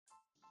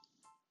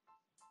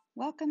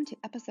Welcome to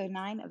episode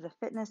 9 of the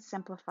Fitness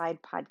Simplified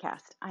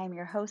podcast. I am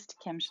your host,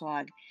 Kim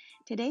Schlag.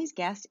 Today's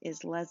guest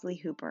is Leslie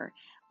Hooper.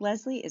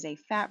 Leslie is a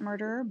fat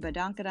murderer,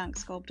 badonkadonk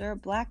sculptor,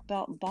 black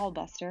belt ball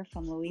buster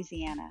from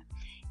Louisiana.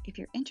 If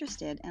you're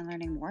interested in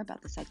learning more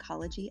about the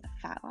psychology of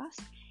fat loss,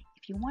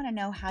 if you want to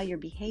know how your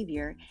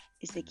behavior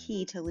is the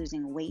key to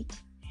losing weight,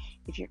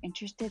 if you're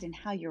interested in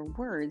how your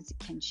words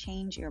can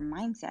change your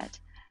mindset,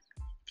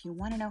 if you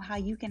want to know how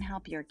you can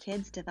help your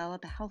kids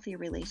develop a healthy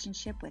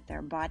relationship with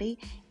their body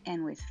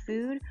and with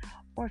food,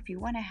 or if you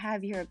want to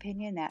have your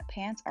opinion that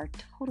pants are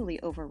totally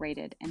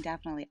overrated and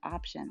definitely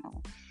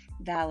optional,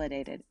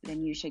 validated,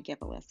 then you should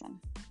give a listen.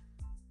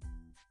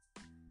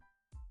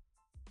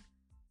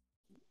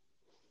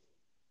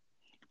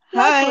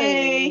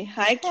 Leslie.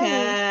 Hi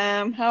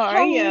Kim. How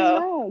are you?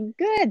 Hello.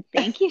 Good.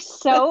 Thank you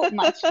so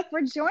much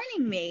for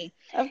joining me.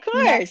 Of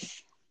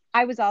course.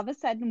 I was all of a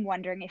sudden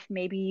wondering if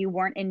maybe you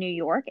weren't in New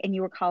York and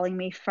you were calling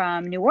me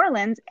from New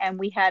Orleans and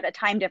we had a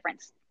time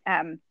difference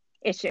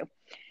issue.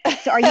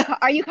 So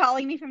are you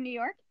calling me from New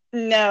York?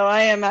 No,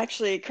 I am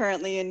actually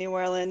currently in New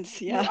Orleans.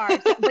 Yeah. You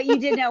are, but you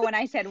did know when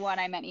I said one,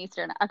 I meant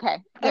Eastern. Okay,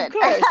 good. Of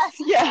course.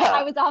 Yeah.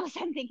 I was all of a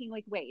sudden thinking,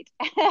 like, wait.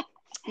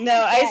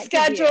 No, I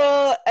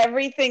schedule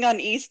everything on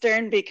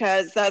Eastern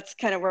because that's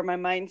kind of where my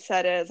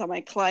mindset is. All my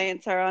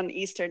clients are on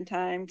Eastern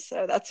time.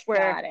 So that's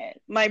where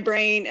my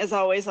brain is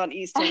always on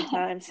Eastern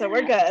time. So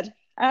we're good.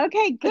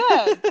 Okay,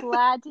 good.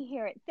 Glad to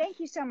hear it. Thank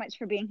you so much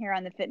for being here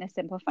on the Fitness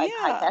Simplified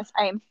podcast.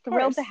 I am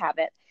thrilled to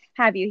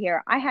have you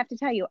here. I have to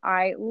tell you,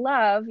 I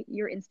love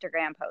your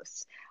Instagram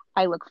posts.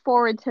 I look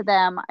forward to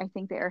them. I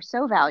think they are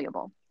so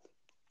valuable.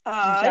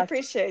 I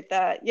appreciate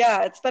that.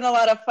 Yeah, it's been a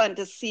lot of fun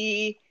to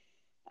see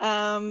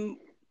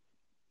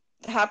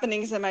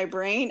happenings in my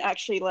brain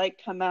actually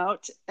come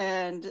out,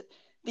 and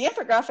the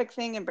infographic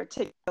thing in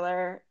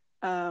particular,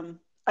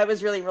 I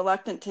was really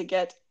reluctant to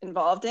get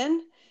involved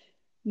in.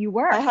 You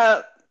were?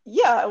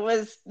 It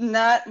was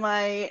not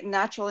my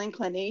natural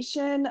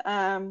inclination.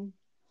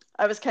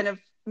 I was kind of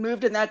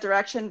moved in that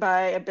direction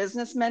by a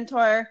business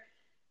mentor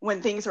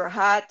when things were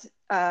hot,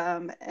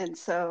 and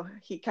so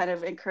he kind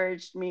of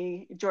encouraged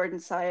me, Jordan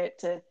Syatt,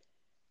 to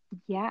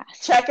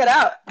check it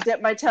out,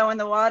 dip my toe in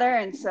the water.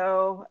 And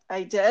so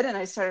I did, and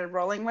I started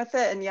rolling with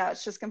it, and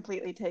it's just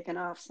completely taken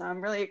off. So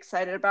I'm really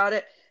excited about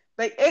it.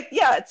 But it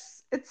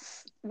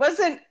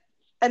wasn't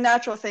a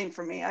natural thing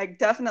for me. I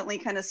definitely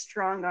kind of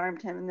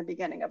strong-armed him in the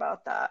beginning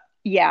about that.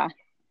 Yeah.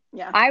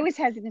 I was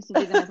hesitant to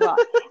do them as well.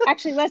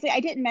 Actually, Leslie,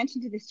 I didn't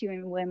mention this to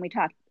you when we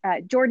talked.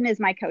 Jordan is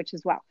my coach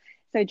as well.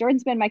 So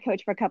Jordan's been my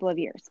coach for a couple of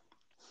years.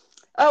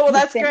 Oh, well,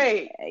 that's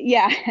great.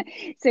 Yeah.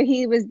 So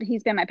he's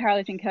been my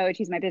powerlifting coach.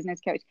 He's my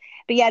business coach.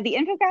 But yeah, the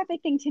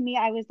infographic thing, to me,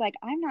 I was like,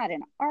 I'm not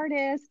an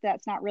artist.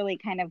 That's not really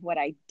kind of what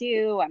I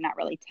do. I'm not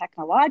really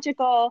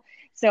technological.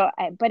 So,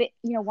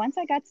 once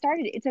I got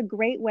started, it's a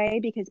great way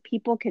because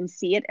people can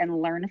see it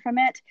and learn from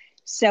it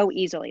so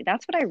easily.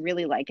 That's what I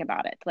really like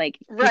about it.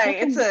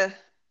 It's a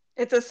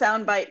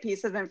soundbite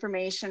piece of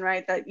information,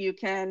 right? That you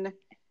can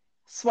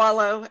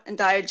swallow and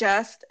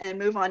digest and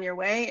move on your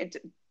way.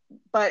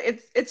 But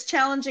it's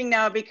challenging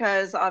now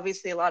because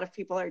obviously a lot of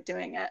people are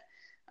doing it.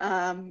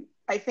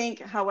 I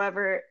think,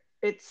 however,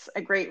 it's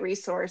a great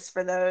resource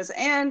for those.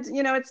 And,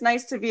 it's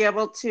nice to be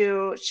able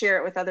to share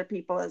it with other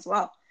people as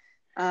well.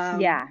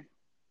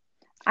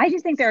 I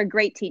just think they're a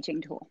great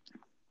teaching tool.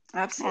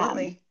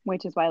 Absolutely.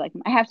 Which is why I like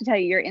them. I have to tell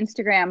you, your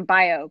Instagram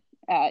bio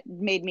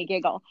made me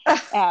giggle.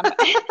 Let's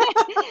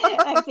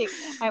see.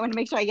 I want to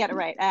make sure I get it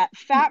right.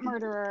 Fat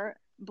murderer,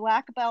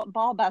 black belt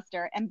ball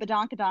buster, and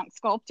badonkadonk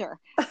sculptor.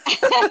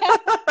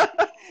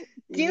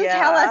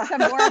 Tell us some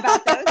more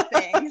about those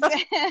things.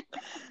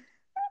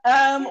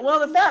 Well,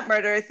 the fat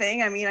murderer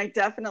thing, I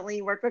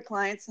definitely work with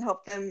clients to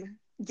help them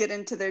get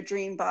into their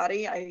dream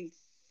body. I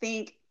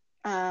think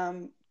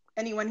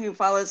anyone who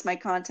follows my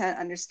content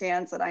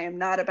understands that I am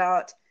not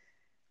about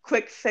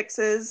quick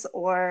fixes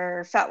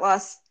or fat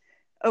loss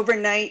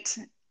overnight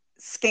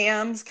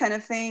scams kind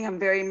of thing. I'm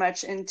very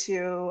much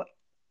into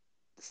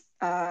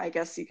I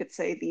guess you could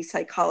say the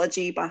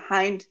psychology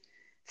behind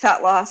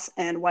fat loss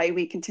and why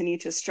we continue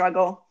to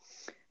struggle.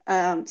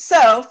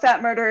 So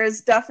fat murder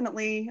is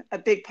definitely a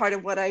big part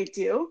of what I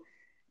do,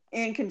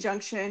 in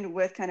conjunction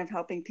with kind of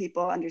helping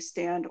people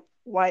understand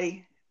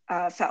why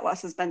fat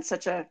loss has been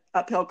such a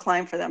uphill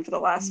climb for them for the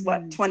last,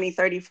 20,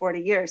 30,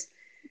 40 years.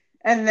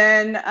 And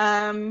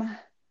then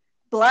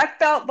black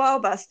belt ball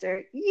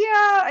buster.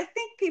 Yeah, I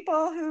think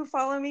people who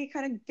follow me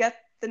kind of get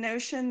the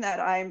notion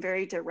that I'm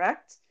very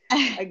direct.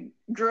 I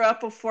grew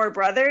up with 4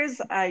 brothers.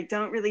 I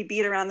don't really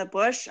beat around the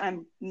bush.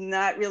 I'm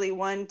not really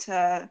one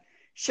to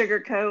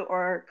sugarcoat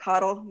or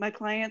coddle my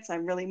clients.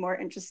 I'm really more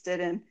interested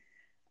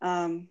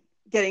in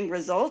getting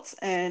results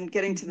and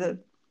getting to the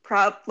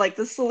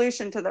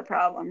solution to the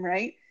problem,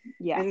 right?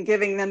 Yeah. And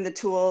giving them the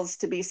tools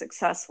to be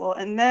successful.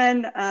 And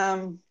then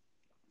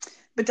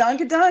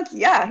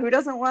badonkadonk, who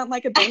doesn't want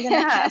like a banging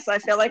ass? I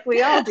feel like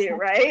we all do,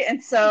 right?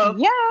 And so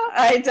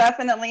I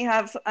definitely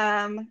have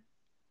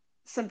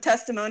some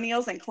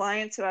testimonials and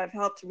clients who I've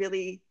helped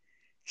really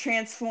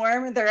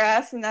transform their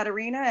ass in that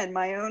arena, and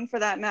my own for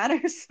that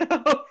matter. So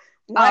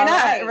why All not,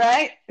 right.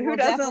 right? Who We'll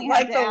doesn't definitely have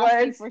like to the ask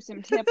you words? for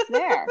some tips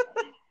there.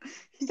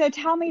 So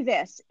tell me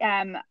this.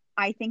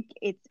 I think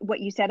it's what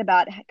you said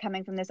about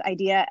coming from this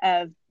idea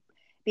of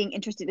being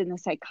interested in the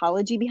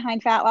psychology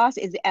behind fat loss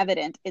is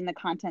evident in the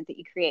content that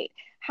you create.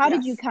 How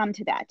did you Yes. come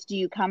to that? Do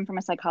you come from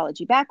a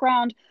psychology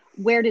background?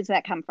 Where does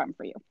that come from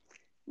for you?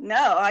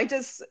 No,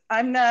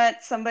 I'm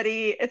not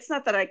somebody, it's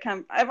not that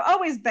I've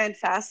always been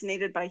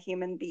fascinated by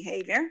human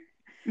behavior.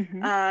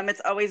 Mm-hmm.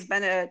 It's always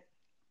been a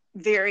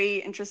very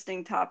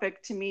interesting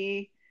topic to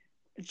me,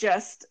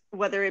 just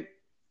whether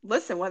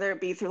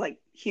it be through like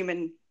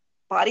human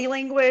body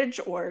language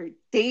or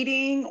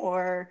dating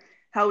or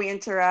how we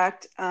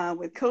interact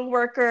with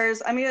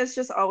coworkers. I mean, it's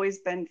just always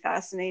been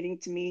fascinating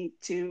to me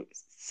to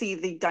see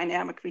the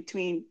dynamic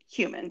between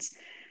humans.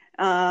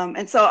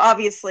 And so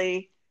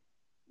obviously,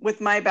 with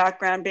my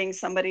background being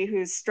somebody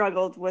who's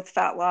struggled with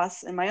fat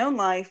loss in my own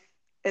life,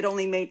 it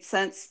only made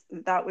sense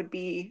that would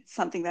be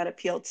something that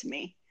appealed to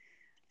me.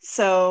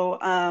 So,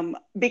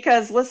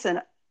 because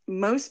listen,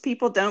 most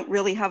people don't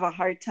really have a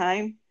hard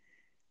time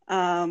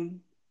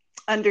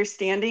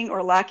understanding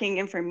or lacking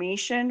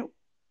information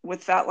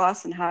with fat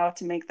loss and how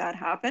to make that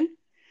happen.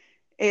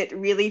 It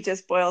really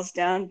just boils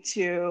down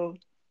to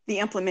the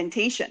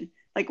implementation.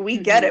 Like we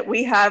get it,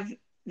 we have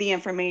the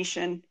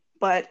information,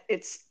 but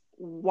it's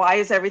why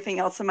is everything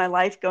else in my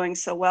life going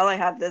so well? I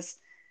have this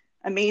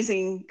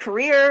amazing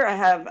career. I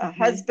have a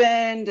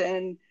husband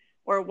and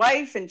or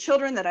wife and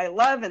children that I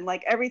love, and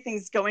like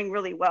everything's going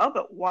really well.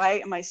 But why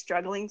am I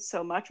struggling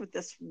so much with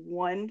this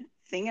one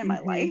thing in my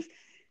life?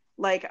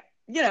 Like,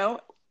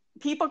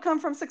 people come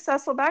from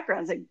successful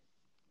backgrounds. They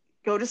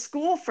go to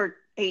school for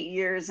 8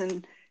 years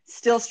and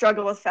still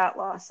struggle with fat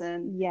loss.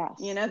 And, yes,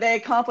 they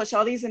accomplish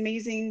all these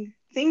amazing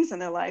things in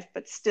their life,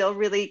 but still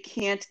really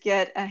can't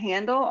get a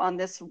handle on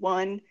this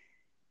one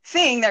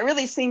thing that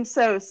really seems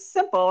so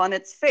simple on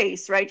its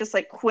face, right? Just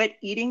like quit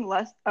eating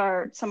less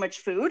or so much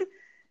food.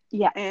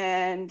 Yeah.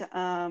 And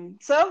and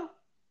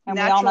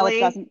naturally,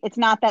 we all know it's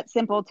not that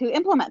simple to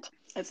implement.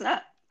 It's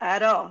not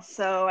at all.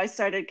 So I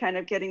started kind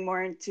of getting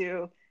more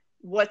into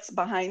what's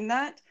behind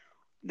that.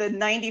 The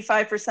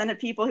 95% of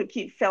people who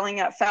keep failing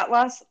at fat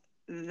loss,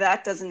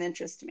 that doesn't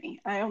interest me.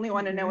 I only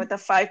want to know what the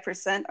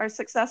 5% are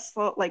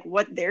successful, like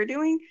what they're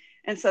doing.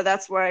 And so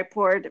that's where I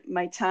poured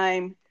my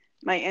time,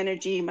 my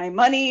energy, my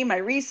money, my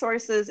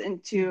resources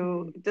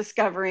into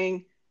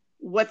discovering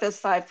what those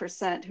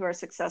 5% who are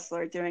successful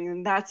are doing.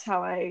 And that's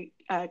how I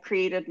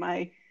created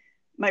my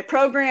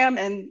program.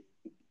 And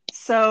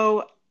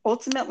so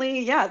ultimately,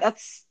 yeah,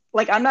 that's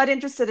like, I'm not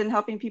interested in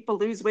helping people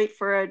lose weight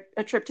for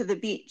a trip to the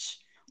beach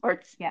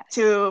or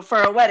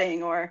for a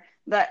wedding, or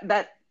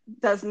that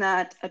does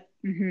not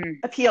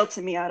appeal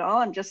to me at all.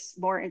 I'm just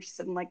more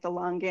interested in like the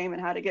long game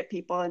and how to get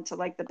people into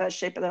like the best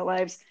shape of their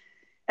lives.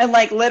 And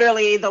like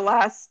literally the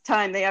last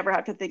time they ever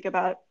have to think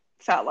about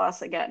fat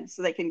loss again,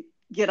 so they can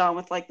get on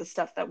with like the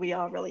stuff that we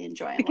all really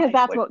enjoy. Because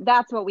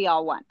that's what we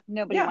all want.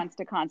 Nobody wants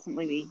to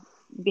constantly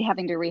be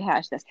having to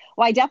rehash this.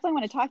 Well, I definitely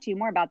want to talk to you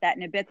more about that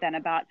in a bit then,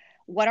 about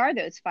what are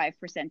those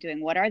 5%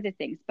 doing? What are the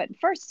things? But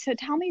first, so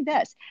tell me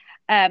this.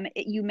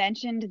 You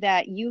mentioned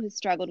that you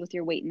struggled with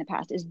your weight in the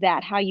past. Is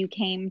that how you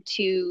came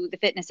to the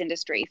fitness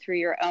industry, through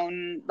your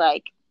own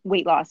like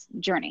weight loss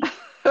journey?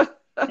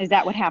 Is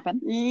that what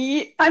happened?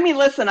 Yeah, I mean,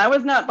 listen, I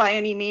was not by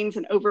any means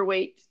an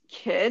overweight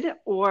kid,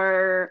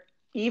 or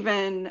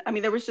even, I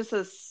mean, there was just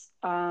this,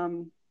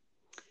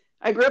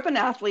 I grew up an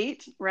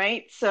athlete,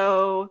 right?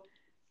 So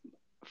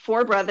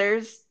 4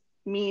 brothers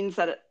means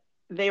that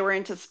they were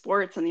into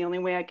sports, and the only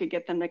way I could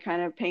get them to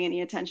kind of pay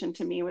any attention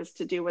to me was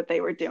to do what they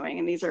were doing.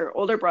 And these are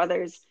older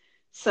brothers.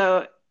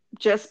 So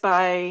just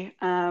by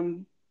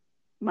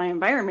my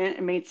environment,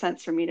 it made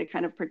sense for me to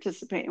kind of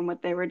participate in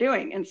what they were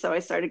doing. And so I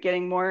started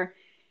getting more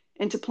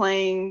into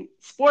playing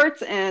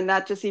sports, and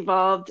that just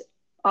evolved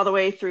all the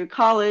way through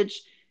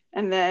college.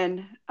 And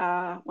then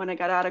when I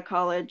got out of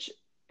college,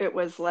 it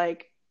was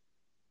like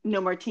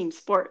no more team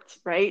sports,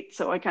 right?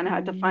 So I kind of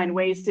had to find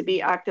ways to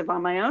be active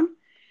on my own,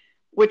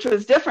 which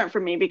was different for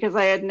me because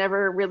I had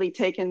never really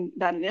taken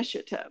that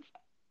initiative.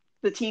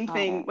 The team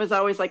thing was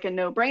always like a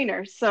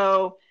no-brainer.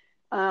 So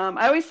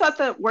I always thought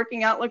that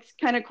working out looked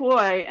kind of cool.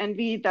 I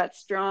envied that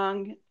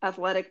strong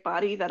athletic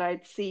body that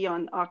I'd see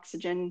on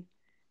Oxygen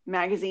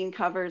magazine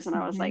covers. And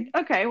I was like,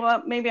 okay,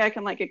 well, maybe I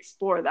can like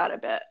explore that a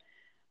bit.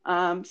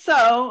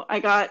 So I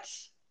got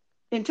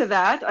into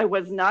that. I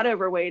was not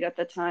overweight at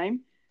the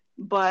time,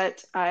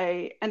 but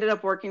I ended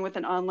up working with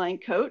an online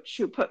coach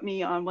who put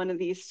me on one of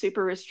these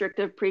super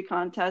restrictive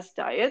pre-contest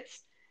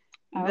diets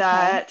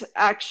that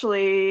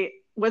actually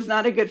was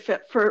not a good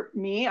fit for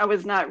me. I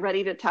was not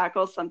ready to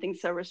tackle something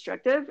so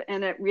restrictive,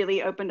 and it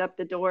really opened up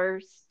the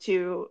doors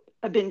to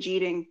a binge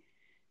eating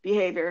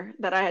behavior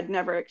that I had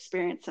never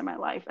experienced in my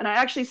life. And I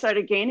actually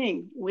started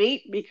gaining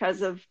weight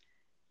because of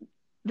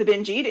the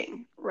binge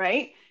eating,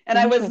 right? And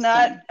I was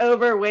not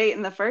overweight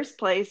in the first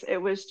place. It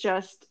was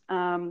just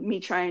me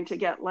trying to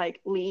get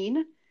like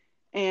lean.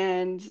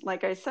 And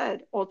like I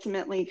said,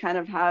 ultimately kind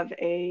of have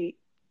a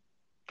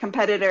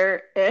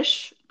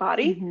competitor-ish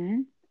body.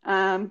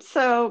 Mm-hmm.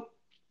 So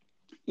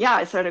yeah,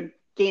 I started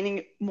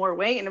gaining more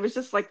weight, and it was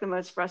just like the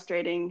most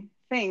frustrating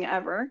thing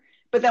ever.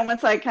 But then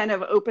once I kind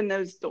of opened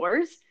those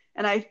doors,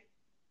 and I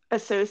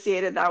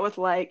associated that with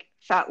like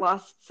fat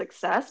loss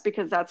success,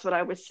 because that's what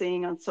I was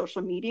seeing on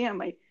social media. On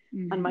my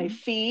Mm-hmm.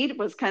 feed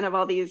was kind of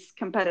all these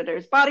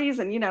competitors' bodies,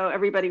 and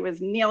everybody was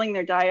nailing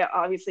their diet,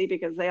 obviously,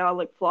 because they all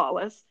look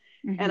flawless.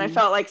 And I Mm-hmm.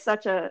 felt like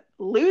such a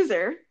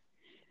loser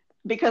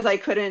because I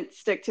couldn't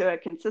stick to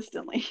it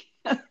consistently.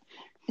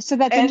 So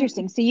that's And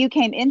interesting. So you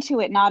came into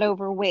it not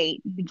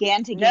overweight,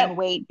 began to no, gain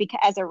weight because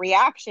as a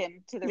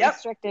reaction to the yep,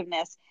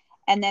 restrictiveness,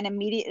 and then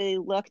immediately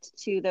looked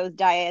to those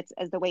diets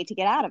as the way to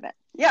get out of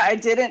yeah, I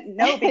didn't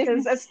know,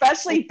 because it.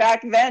 especially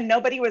back then,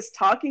 nobody was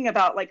talking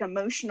about like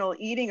emotional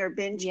eating or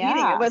binge eating. It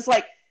Yeah. was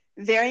like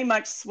very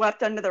much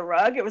swept under the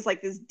rug. It was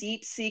like this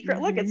deep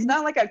secret. Look, it's Mm-hmm.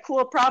 not like a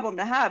cool problem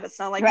to have. It's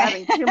not like Right.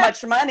 having too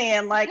much money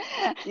and like,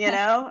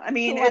 I Who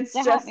mean, wants it's to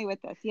help just me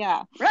with this?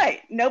 Yeah. right.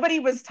 Nobody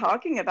was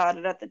talking about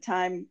it at the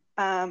time.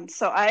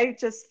 So I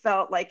just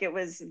felt like it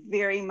was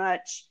very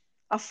much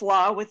a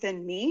flaw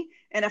within me.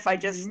 And if I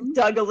just Mm-hmm.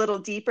 dug a little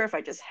deeper, if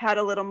I just had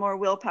a little more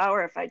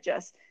willpower, if I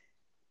just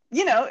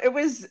it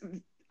was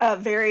a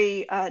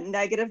very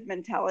negative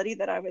mentality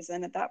that I was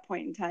in at that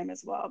point in time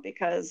as well,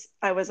 because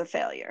I was a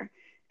failure.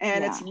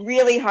 And Yeah. it's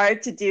really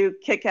hard to do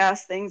kick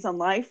ass things in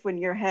life when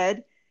your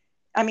head,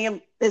 I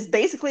mean, is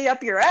basically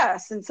up your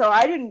ass. And so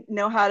I didn't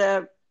know how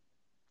to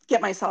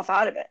get myself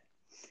out of it.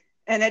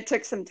 And it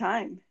took some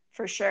time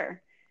for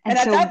sure. And And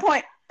at that so,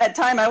 point, at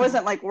time, I yeah.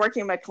 wasn't like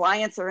working with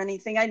clients or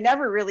anything. I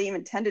never really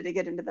even intended to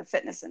get into the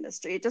fitness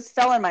industry. It just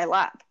fell in my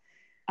lap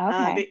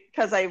Okay.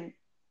 because I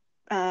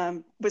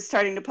was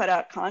starting to put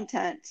out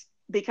content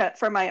because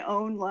for my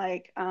own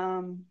like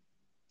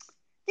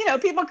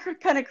people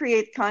kind of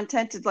create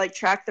content to like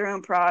track their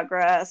own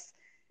progress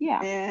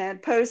Yeah.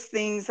 and post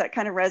things that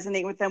kind of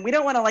resonate with them. We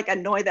don't want to like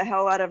annoy the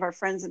hell out of our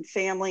friends and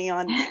family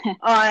on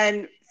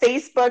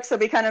Facebook, so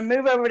we kind of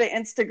move over to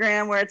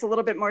Instagram, where it's a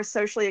little bit more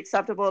socially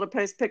acceptable to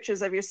post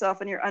pictures of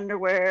yourself in your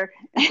underwear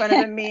in front of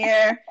a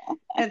mirror.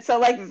 And so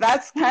like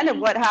that's kind of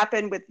what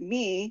happened with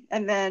me.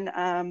 And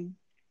then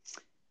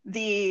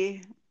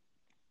the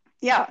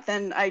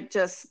then I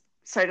just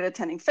started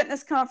attending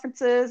fitness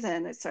conferences,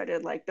 and I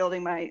started like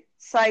building my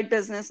side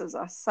business as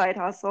a side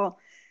hustle.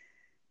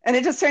 And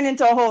it just turned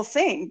into a whole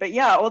thing. But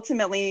yeah,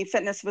 ultimately,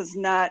 fitness was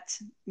not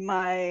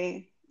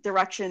my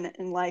direction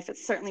in life. It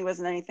certainly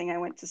wasn't anything I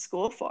went to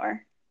school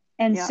for.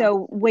 And Yeah.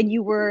 so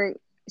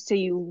so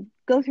you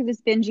go through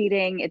this binge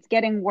eating, it's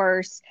getting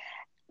worse.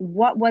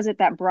 What was it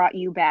that brought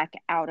you back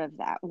out of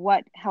that?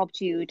 What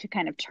helped you to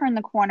kind of turn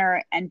the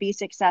corner and be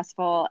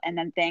successful and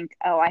then think,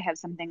 oh, I have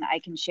something I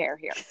can share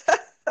here?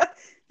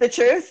 The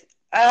truth,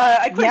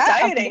 I quit Yeah.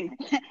 dieting.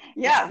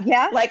 Yeah.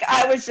 Yeah. Like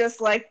I was just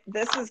like,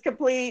 this is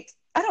complete.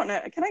 I don't know.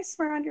 Can I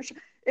swear on your show?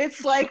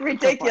 It's like Go for it.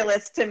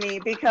 ridiculous to me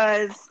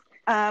because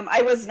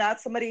I was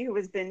not somebody who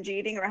was binge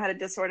eating or had a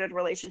disordered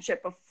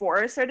relationship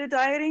before I started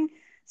dieting.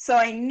 So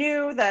I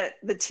knew that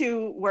the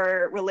two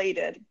were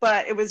related,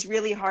 but it was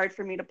really hard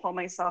for me to pull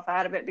myself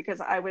out of it because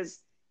I was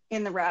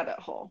in the rabbit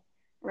hole,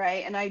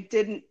 right? And I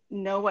didn't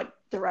know what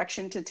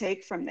direction to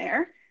take from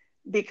there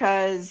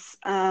because,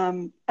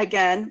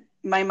 again,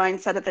 my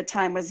mindset at the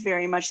time was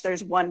very much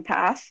there's one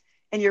path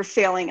and you're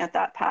failing at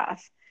that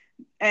path.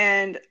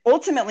 And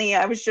ultimately,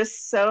 I was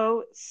just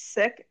so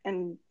sick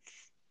and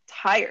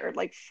tired,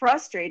 like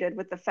frustrated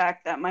with the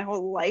fact that my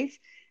whole life,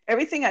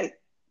 everything I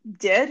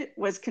did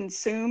was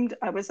consumed.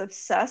 I was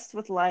obsessed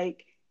with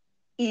like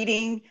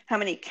eating, how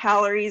many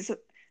calories,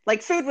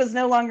 like food was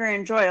no longer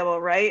enjoyable,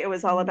 right? It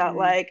was all about Mm-hmm.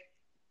 like,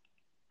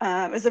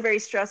 it was a very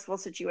stressful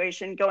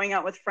situation. Going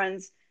out with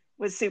friends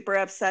was super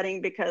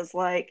upsetting because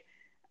like,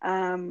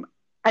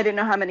 I didn't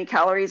know how many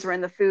calories were in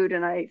the food,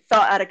 and I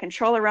felt out of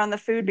control around the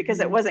food because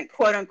it Mm-hmm. wasn't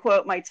quote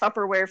unquote my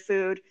Tupperware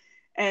food.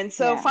 And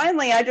so Yeah.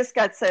 finally, I just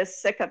got so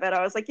sick of it.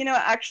 I was like,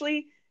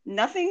 actually,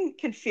 nothing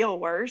can feel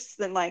worse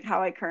than like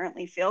how I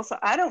currently feel. So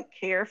I don't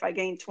care if I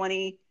gain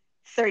 20,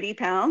 30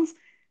 pounds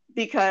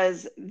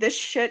because this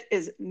shit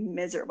is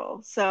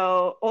miserable.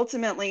 So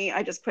ultimately,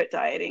 I just quit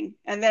dieting.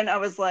 And then I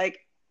was like,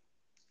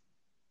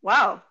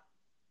 wow,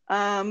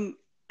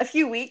 a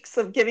few weeks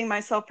of giving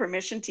myself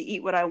permission to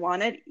eat what I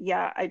wanted,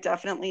 yeah, I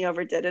definitely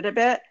overdid it a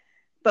bit.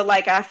 But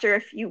like after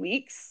a few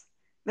weeks,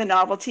 the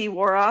novelty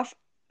wore off.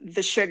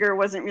 The sugar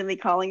wasn't really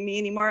calling me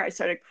anymore. I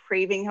started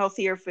craving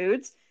healthier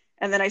foods.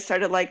 And then I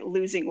started like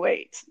losing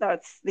weight.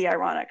 That's the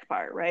ironic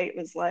part, right? It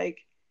was like,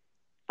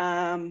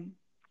 um,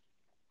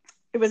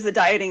 it was the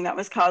dieting that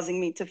was causing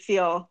me to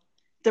feel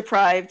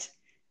deprived,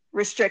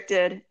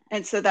 restricted.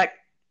 And so that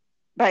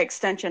by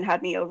extension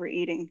had me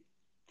overeating.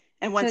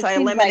 And So once it I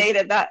seems like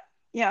eliminated that,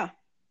 yeah,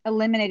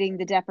 eliminating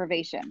the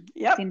deprivation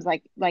yep, seems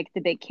like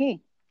the big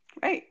key.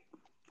 right.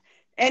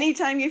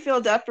 Anytime you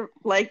feel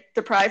like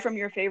deprived from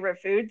your favorite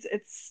foods,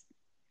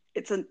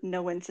 it's a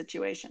no-win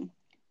situation.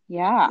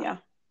 Yeah. Yeah.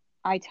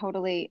 I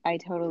totally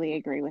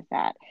agree with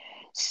that.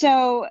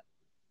 So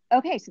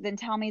Okay, so then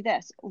tell me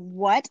this.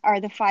 What are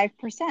the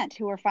 5%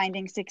 who are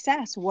finding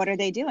success? What are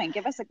they doing?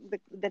 Give us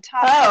the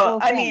top Oh, couple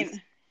of I things.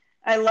 mean,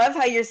 I love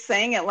how you're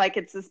saying it like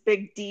it's this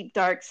big, deep,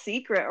 dark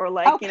secret, or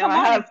like, Oh, you know, come I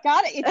on. have. It's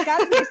got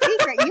to be a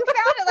secret. You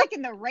found it like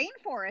in the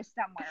rainforest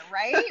somewhere,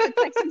 right? It's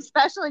like some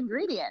special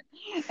ingredient.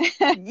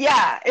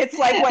 Yeah,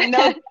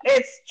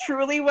 it's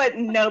truly what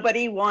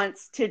nobody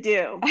wants to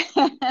do.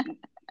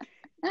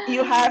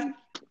 You have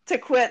to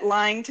quit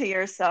lying to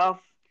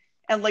yourself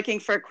and looking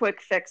for quick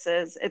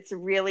fixes. It's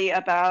really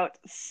about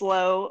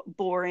slow,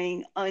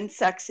 boring,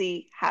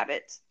 unsexy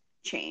habit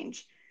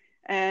change.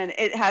 And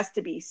it has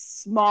to be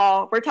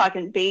small. We're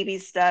talking baby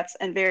steps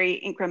and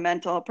very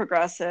incremental,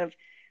 progressive.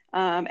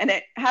 And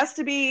it has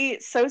to be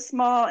so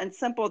small and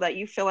simple that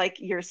you feel like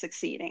you're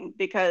succeeding.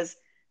 Because,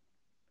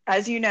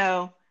 as you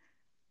know,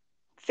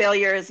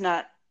 failure is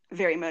not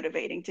very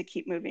motivating to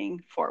keep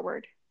moving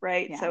forward,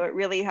 right? Yeah. So it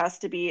really has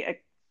to be a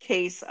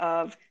case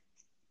of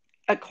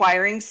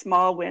acquiring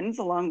small wins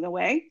along the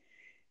way.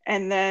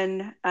 And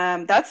then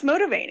that's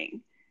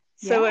motivating.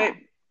 So Yeah. it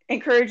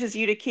encourages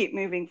you to keep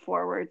moving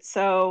forward.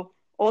 So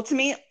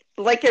ultimately,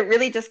 like it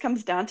really just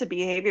comes down to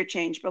behavior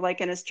change, but like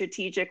in a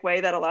strategic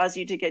way that allows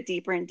you to get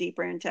deeper and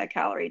deeper into a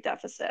calorie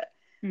deficit.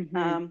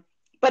 Mm-hmm.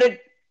 But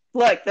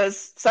look,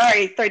 those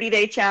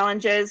 30-day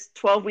challenges,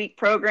 12-week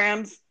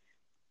programs,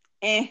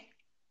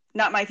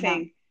 not my No.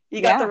 thing.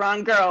 You got the Yeah.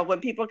 wrong girl. When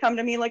people come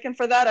to me looking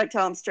for that, I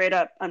tell them straight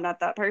up, I'm not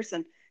that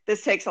person.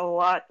 This takes a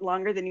lot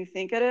longer than you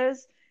think it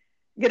is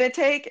gonna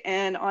take.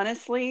 And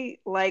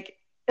honestly, like,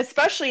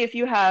 especially if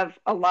you have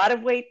a lot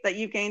of weight that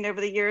you've gained over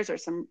the years or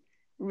some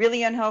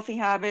really unhealthy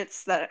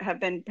habits that have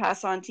been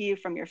passed on to you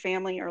from your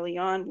family early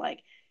on,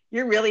 like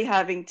you're really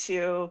having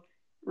to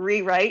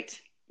rewrite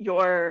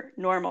your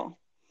normal.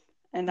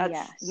 And that's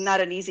Yes. not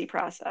an easy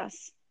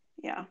process.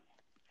 Yeah.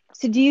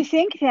 So do you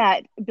think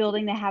that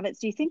building the habits,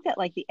 do you think that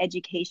like the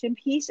education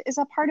piece is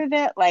a part of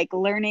it? Like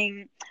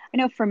learning, I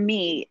know for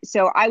me,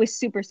 so I was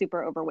super,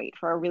 super overweight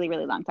for a really,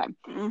 really long time.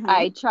 Mm-hmm.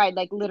 I tried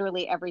like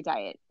literally every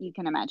diet you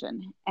can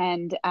imagine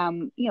and,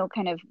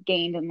 kind of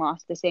gained and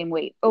lost the same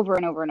weight over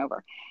and over and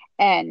over.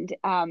 And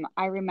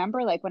I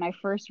remember like when I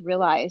first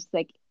realized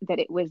like that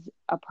it was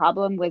a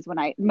problem was when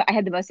I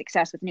had the most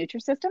success with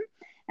Nutrisystem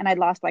and I'd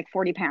lost like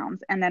 40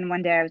 pounds. And then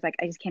one day I was like,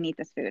 I just can't eat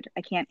this food.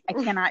 I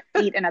cannot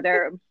eat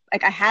another.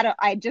 Like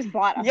I just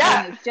bought a whole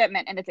Yeah. new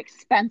shipment and it's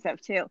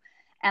expensive too.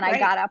 And I Right.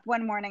 got up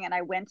one morning and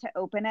I went to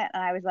open it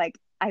and I was like,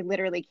 I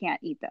literally can't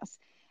eat this.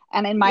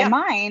 And in my Yeah.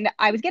 mind,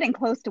 I was getting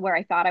close to where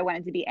I thought I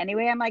wanted to be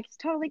anyway. I'm like, it's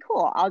totally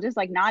cool. I'll just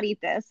like not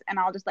eat this and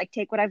I'll just like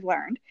take what I've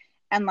learned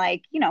and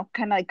like, kind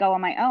of like go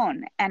on my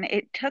own. And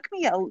it took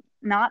me a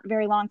not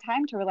very long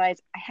time to realize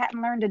I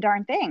hadn't learned a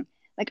darn thing.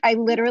 Like I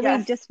literally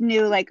Yes. just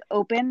knew like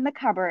open the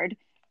cupboard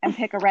and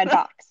pick a red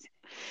box.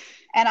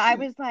 And I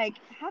was like,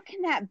 how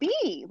can that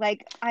be?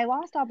 Like I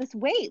lost all this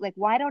weight. Like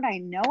why don't I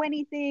know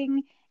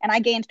anything? And I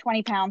gained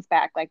 20 pounds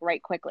back like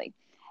right quickly.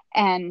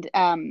 And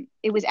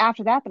it was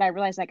after that that I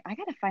realized like I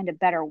got to find a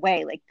better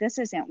way. Like this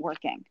isn't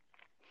working.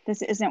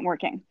 This isn't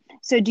working.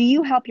 So do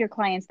you help your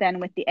clients then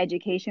with the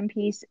education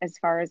piece as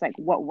far as like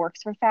what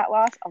works for fat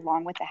loss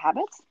along with the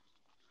habits?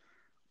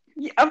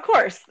 Yeah, of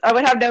course, I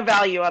would have no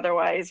value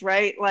otherwise,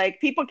 right?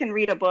 Like people can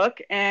read a book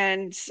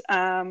and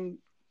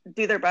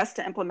do their best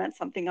to implement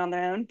something on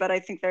their own, but I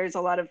think there's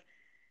a lot of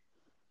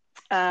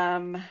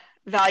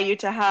value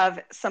to have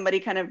somebody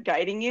kind of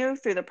guiding you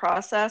through the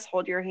process,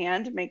 hold your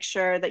hand, make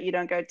sure that you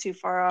don't go too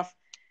far off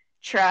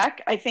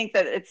track. I think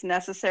that it's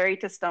necessary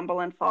to stumble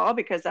and fall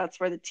because that's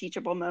where the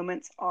teachable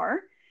moments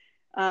are.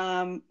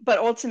 But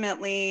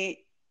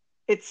ultimately,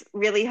 it's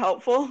really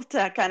helpful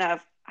to kind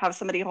of have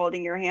somebody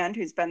holding your hand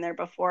who's been there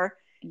before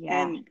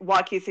Yeah, and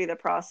walk you through the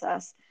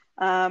process.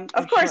 for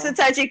Of course, sure. it's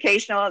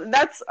educational.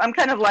 I'm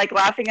kind of like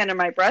laughing under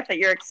my breath at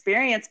your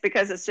experience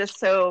because it's just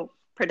so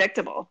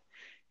predictable.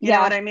 You know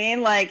Yeah, what I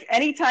mean? Like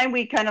anytime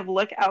we kind of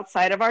look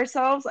outside of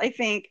ourselves, I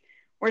think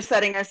we're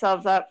setting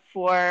ourselves up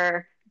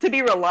to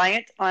be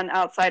reliant on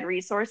outside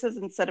resources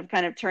instead of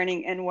kind of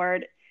turning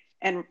inward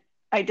and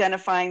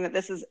identifying that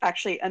this is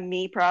actually a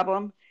me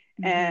problem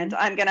and hmm,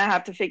 I'm going to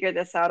have to figure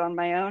this out on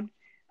my own.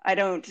 I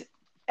don't.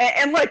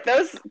 And look,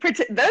 those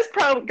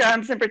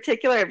programs in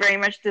particular are very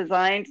much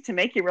designed to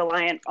make you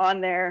reliant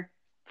on their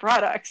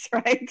products,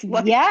 right?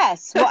 Like,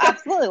 yes. Well,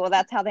 absolutely. Well,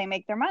 that's how they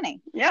make their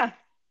money. yeah,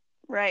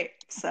 right.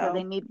 So So,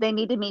 they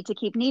needed me to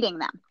keep needing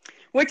them.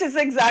 which is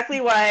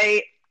exactly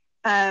why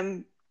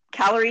um,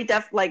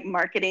 like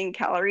marketing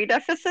calorie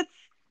deficits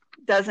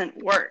doesn't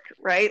work,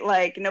 right?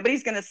 Like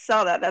nobody's going to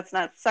sell that. That's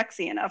not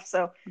sexy enough.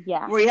 So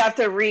Yes. we have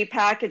to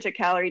repackage a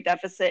calorie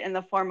deficit in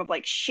the form of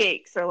like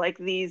shakes or like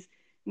these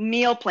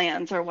meal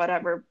plans or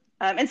whatever.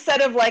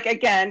 Instead of like,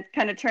 again,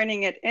 kind of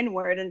turning it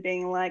inward and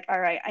being like, all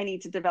right, I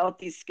need to develop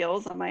these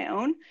skills on my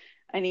own.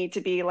 I need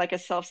to be like a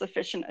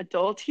self-sufficient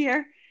adult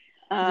here.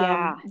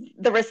 Yeah.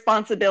 The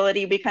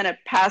responsibility, we kind of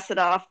pass it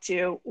off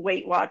to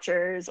Weight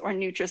Watchers or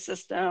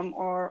Nutrisystem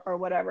or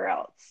whatever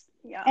else.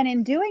 Yeah. And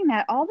in doing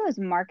that, all those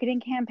marketing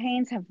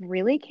campaigns have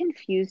really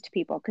confused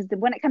people because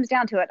when it comes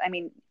down to it, I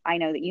mean, I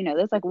know that you know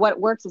this, like what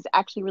works is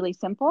actually really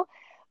simple,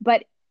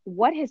 But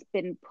what has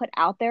been put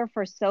out there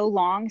for so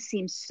long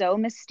seems so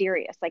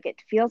mysterious. Like it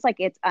feels like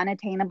it's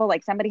unattainable,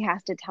 like somebody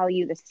has to tell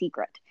you the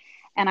secret.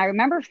 And I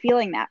remember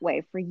feeling that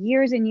way for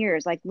years and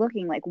years, like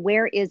looking like,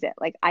 where is it?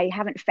 Like I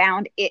haven't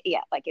found it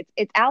yet. Like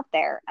it's out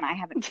there and I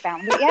haven't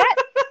found it yet.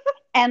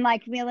 And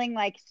like feeling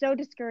like so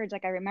discouraged.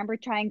 Like I remember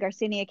trying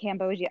Garcinia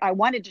cambogia. I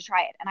wanted to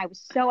try it and I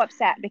was so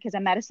upset because a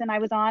medicine I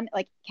was on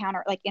like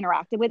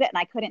interacted with it and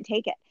I couldn't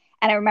take it.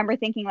 And I remember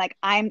thinking like,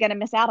 I'm going to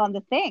miss out on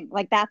the thing.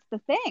 Like that's the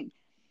thing.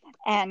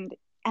 And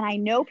I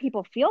know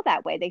people feel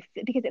that way.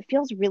 Because it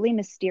feels really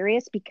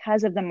mysterious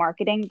because of the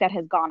marketing that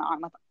has gone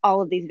on with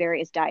all of these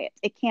various diets.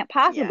 It can't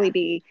possibly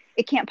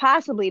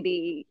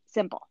be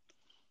simple.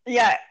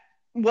 Yeah.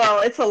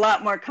 Well, it's a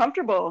lot more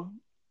comfortable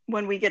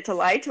when we get to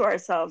lie to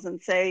ourselves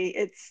and say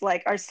it's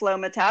like our slow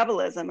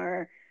metabolism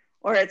or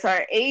it's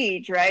our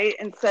age, right?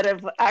 Instead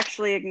of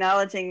actually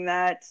acknowledging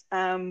that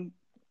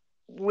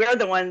we're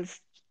the ones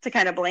to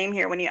kind of blame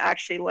here when you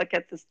actually look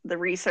at the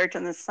research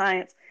and the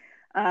science.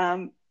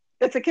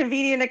 It's a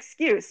convenient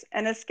excuse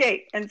and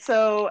escape. And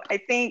so I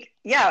think,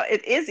 yeah,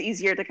 it is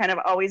easier to kind of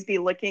always be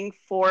looking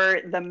for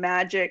the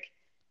magic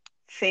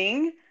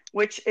thing,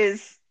 which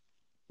is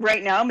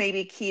right now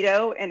maybe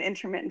keto and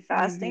intermittent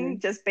fasting,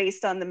 just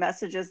based on the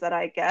messages that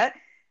I get.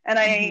 And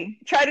I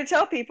try to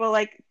tell people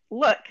like,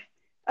 look,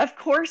 of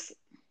course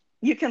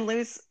you can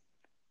lose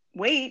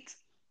weight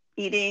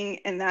eating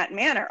in that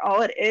manner.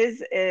 All it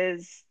is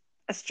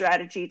a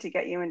strategy to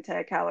get you into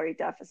a calorie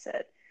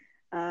deficit.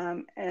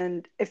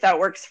 And if that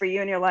works for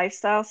you and your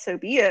lifestyle, so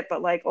be it.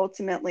 But like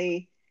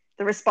ultimately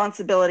the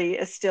responsibility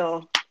is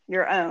still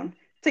your own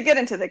to get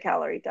into the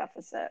calorie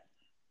deficit.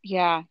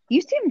 Yeah.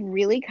 You seem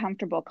really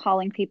comfortable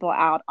calling people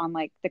out on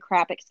like the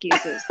crap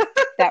excuses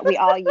that we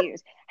all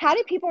use. How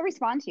do people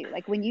respond to you?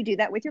 Like when you do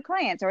that with your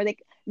clients or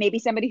like maybe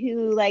somebody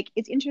who like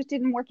is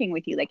interested in working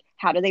with you, like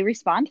how do they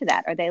respond to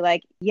that? Are they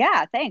like,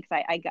 yeah, thanks.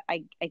 I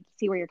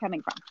see where you're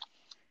coming from.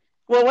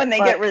 Well, when they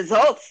get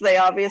results, they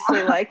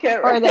obviously like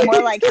it. Right? Or are they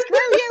more like, screw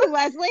you,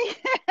 Leslie?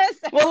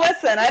 Well,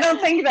 listen, I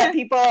don't think that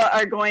people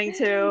are going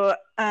to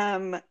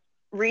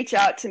reach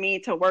out to me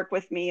to work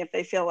with me if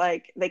they feel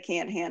like they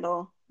can't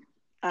handle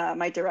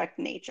my direct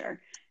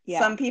nature. Yeah.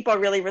 Some people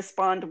really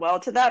respond well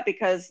to that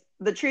because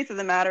the truth of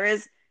the matter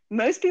is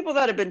most people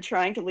that have been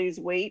trying to lose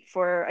weight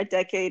for a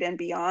decade and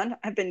beyond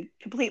have been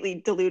completely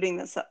diluting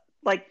this,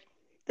 like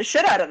the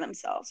shit out of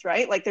themselves,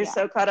 right? Like they're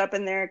so caught up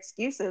in their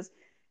excuses.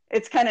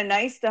 It's kind of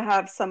nice to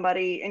have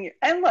somebody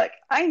and look,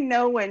 I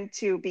know when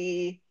to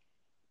be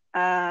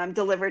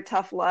deliver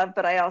tough love,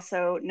 but I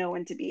also know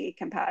when to be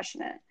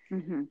compassionate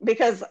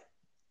because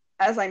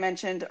as I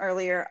mentioned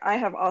earlier, I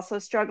have also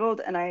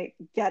struggled and I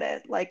get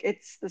it. Like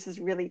this is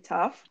really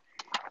tough.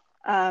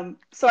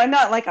 So I'm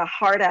not like a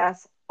hard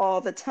ass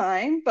all the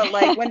time, but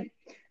like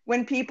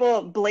when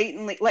people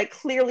blatantly, like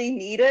clearly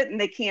need it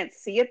and they can't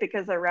see it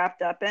because they're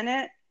wrapped up in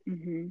it,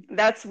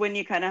 that's when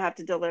you kind of have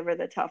to deliver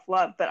the tough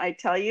love. But I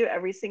tell you,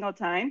 every single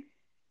time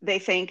they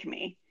thank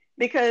me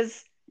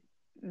because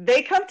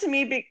they come to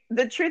me.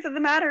 The truth of the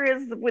matter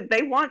is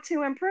they want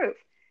to improve,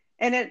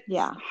 and it's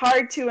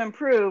hard to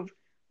improve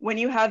when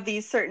you have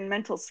these certain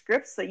mental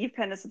scripts that you've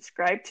kind of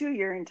subscribed to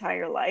your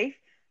entire life.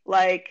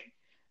 Like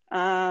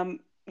I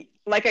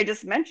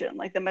just mentioned,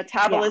 like the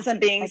metabolism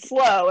being like,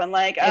 slow and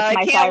like,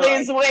 I can't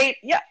lose weight.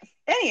 Yeah.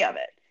 Any of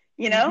it,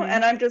 you know?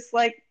 And I'm just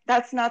like,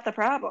 that's not the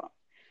problem.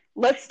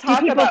 Let's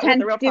talk about what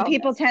the real problem is. Do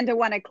people is. tend to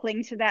want to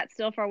cling to that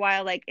still for a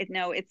while? Like,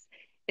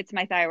 it's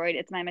my thyroid,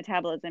 it's my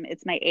metabolism,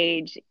 it's my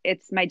age,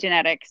 it's my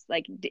genetics.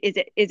 Like, is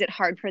it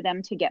hard for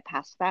them to get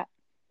past that?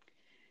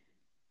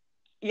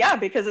 Yeah,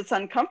 because it's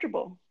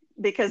uncomfortable.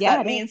 Because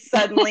that means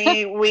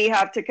suddenly we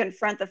have to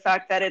confront the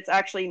fact that it's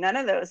actually none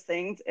of those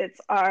things.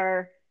 It's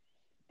our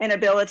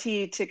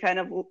inability to kind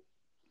of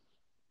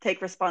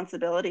take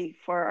responsibility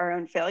for our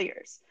own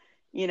failures.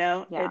 You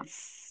know,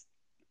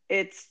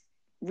 it's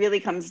really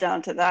comes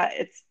down to that.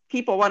 It's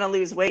people want to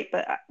lose weight,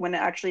 but when it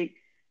actually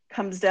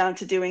comes down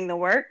to doing the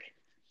work,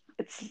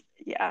 it's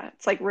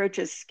like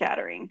roaches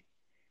scattering.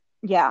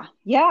 Yeah.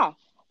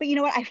 But you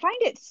know what? I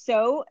find it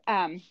so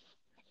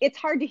it's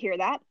hard to hear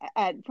that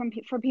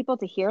for people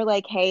to hear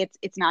like, hey,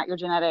 it's not your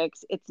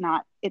genetics, it's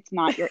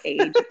not your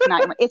age,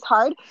 it's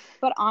hard.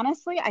 But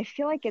honestly, I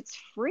feel like it's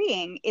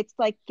freeing. It's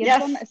like gives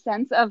them a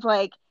sense of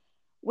like,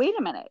 wait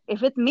a minute,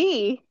 if it's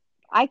me,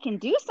 I can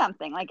do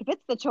something. Like if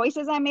it's the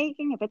choices I'm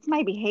making, if it's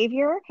my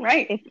behavior,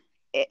 right?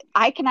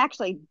 I can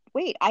actually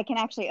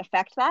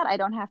affect that. I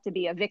don't have to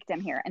be a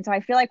victim here. And so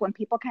I feel like when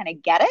people kind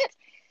of get it,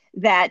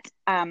 that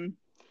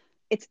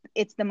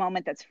it's the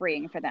moment that's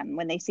freeing for them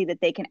when they see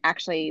that they can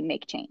actually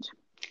make change.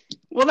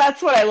 Well,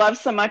 that's what I love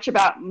so much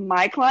about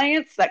my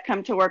clients that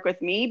come to work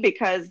with me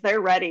because they're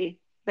ready.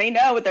 They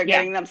know what they're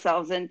getting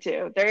themselves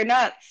into. They're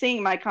not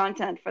seeing my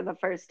content for the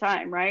first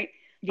time, right?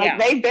 Like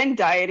they've been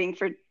dieting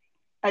for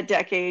a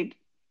decade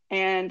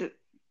and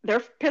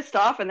they're pissed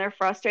off and they're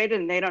frustrated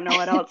and they don't know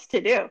what else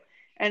to do.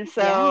 And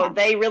so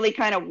they really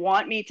kind of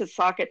want me to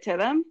sock it to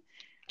them.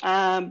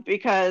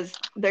 Because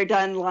they're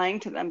done lying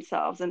to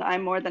themselves, and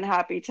I'm more than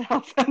happy to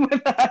help them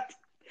with that.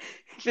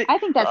 I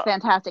think that's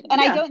fantastic.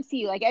 And yeah. I don't see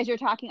you, like, as you're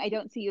talking, I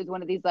don't see you as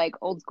one of these like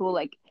old school,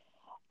 like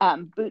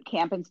boot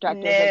camp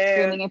instructors, like No,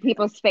 screaming in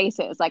people's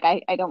faces. Like,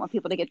 I don't want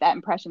people to get that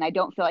impression. I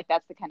don't feel like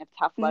that's the kind of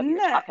tough love you're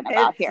no, talking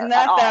about it's here at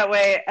not all. that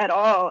way at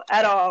all,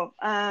 at all.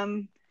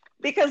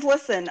 Because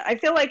listen, I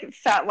feel like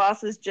fat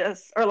loss is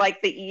just, or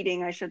like the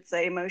eating, I should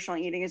say, emotional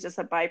eating is just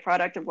a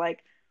byproduct of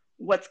like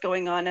what's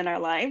going on in our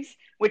lives,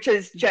 which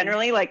is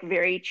generally like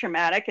very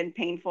traumatic and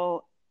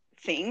painful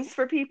things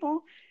for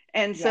people.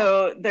 And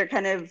so they're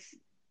kind of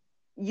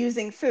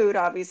using food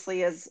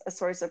obviously as a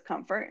source of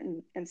comfort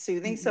and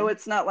soothing. So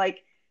it's not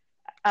like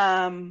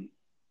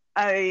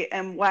I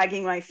am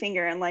wagging my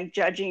finger and like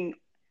judging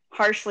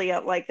harshly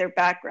at like their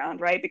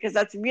background, right? Because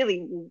that's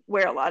really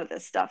where a lot of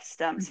this stuff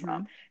stems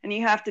from. And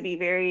you have to be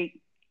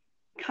very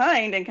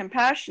kind and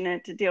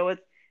compassionate to deal with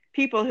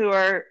people who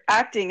are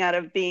acting out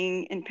of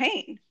being in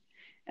pain.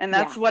 And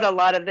that's what a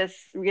lot of this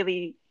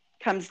really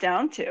comes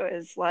down to,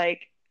 is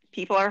like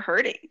people are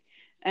hurting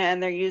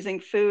and they're using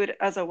food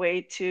as a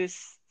way to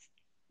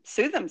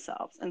soothe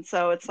themselves. And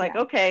so it's like,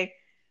 okay,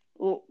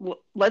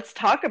 let's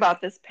talk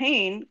about this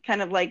pain,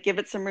 kind of like give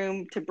it some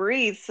room to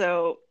breathe.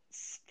 So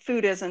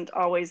food isn't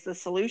always the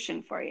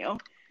solution for you.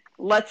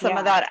 Let some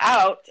of that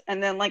out.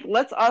 And then like,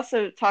 let's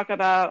also talk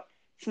about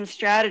some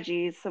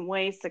strategies, some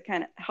ways to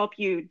kind of help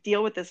you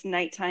deal with this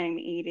nighttime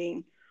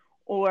eating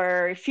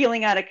or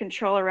feeling out of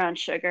control around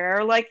sugar,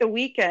 or like the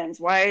weekends.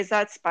 Why is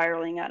that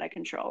spiraling out of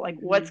control? Like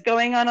what's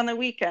going on the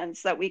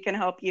weekends that we can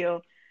help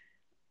you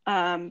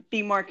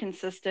be more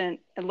consistent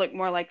and look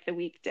more like the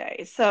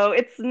weekdays. So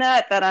it's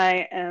not that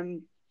I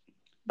am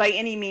by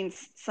any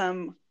means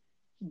some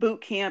boot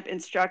camp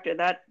instructor.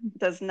 That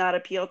does not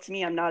appeal to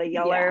me. I'm not a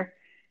yeller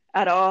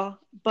at all,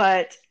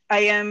 but I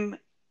am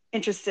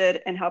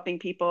interested in helping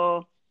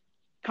people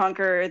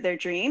conquer their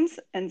dreams.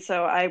 And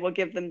so I will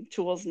give them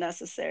tools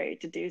necessary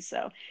to do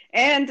so.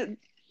 And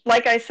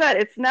like I said,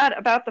 it's not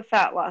about the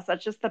fat loss.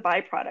 That's just the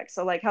byproduct.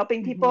 So like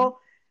helping people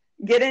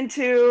get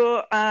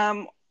into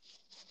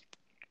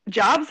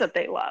jobs that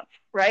they love,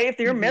 right? If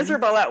you're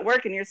miserable at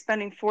work and you're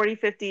spending 40,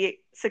 50,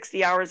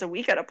 60 hours a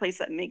week at a place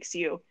that makes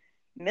you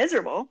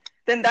miserable,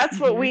 then that's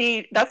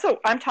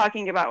what I'm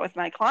talking about with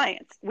my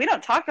clients. We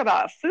don't talk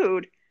about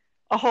food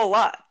a whole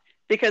lot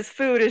because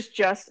food is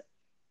just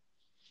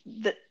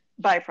the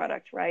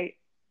byproduct, right?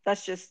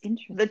 That's just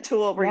the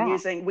tool we're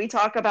using. We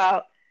talk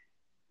about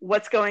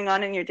what's going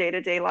on in your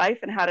day-to-day life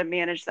and how to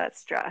manage that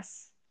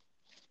stress.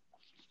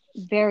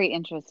 Very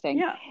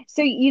interesting.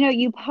 So,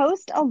 you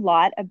post a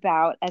lot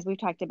about, as we've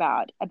talked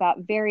about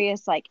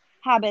various like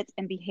habits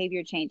and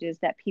behavior changes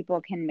that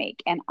people can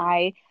make. And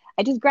I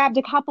just grabbed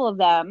a couple of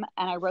them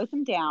and I wrote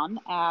them down.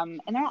 And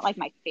they're not like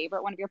my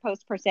favorite one of your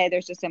posts per se.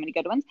 There's just so many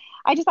good ones.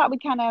 I just thought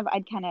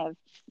I'd kind of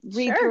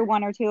read through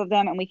one or two of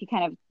them and we could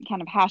kind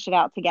of hash it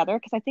out together,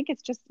 because I think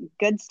it's just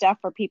good stuff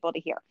for people to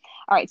hear.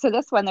 All right. So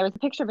this one, there was a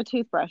picture of a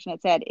toothbrush and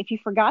it said, if you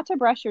forgot to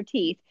brush your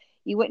teeth,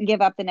 you wouldn't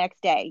give up the next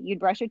day. You'd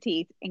brush your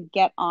teeth and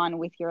get on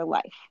with your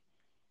life.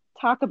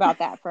 Talk about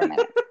that for a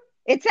minute.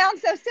 It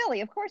sounds so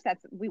silly. Of course,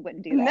 we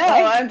wouldn't do that. No,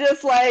 right? I'm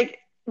just like,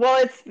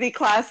 well, it's the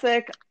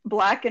classic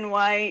black and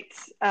white,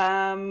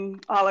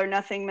 all or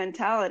nothing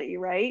mentality,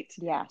 right?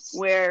 Yes.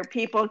 Where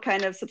people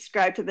kind of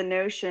subscribe to the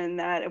notion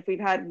that if we've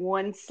had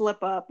one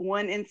slip up,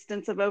 one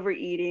instance of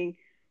overeating,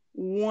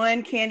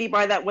 one candy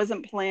bar that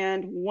wasn't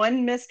planned,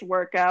 one missed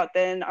workout,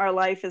 then our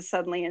life is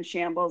suddenly in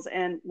shambles.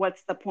 And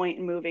what's the point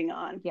in moving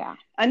on? Yeah.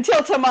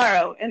 Until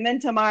tomorrow. And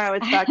then tomorrow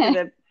it's back to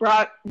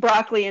the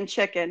broccoli and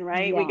chicken,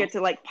 right? Yes. We get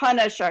to like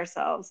punish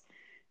ourselves.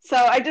 So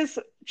I just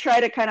try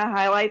to kind of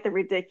highlight the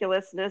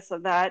ridiculousness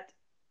of that.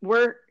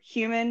 We're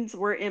humans.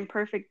 We're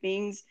imperfect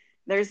beings.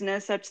 There's no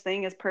such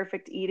thing as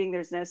perfect eating.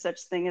 There's no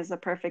such thing as a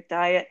perfect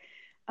diet.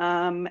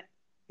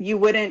 You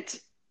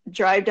wouldn't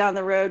drive down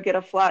the road, get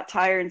a flat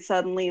tire, and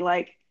suddenly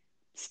like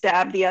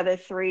stab the other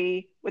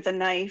three with a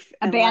knife.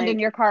 Abandon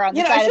your car on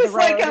the side of the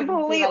road. It's just like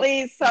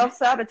completely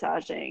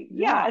self-sabotaging.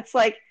 Yeah. It's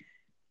like,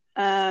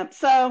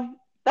 so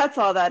that's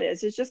all that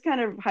is. It's just kind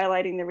of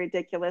highlighting the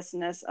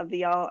ridiculousness of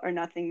the all or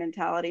nothing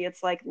mentality.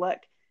 It's like, look,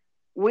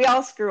 we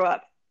all screw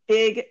up.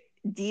 Big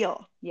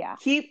deal. Yeah.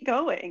 Keep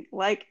going.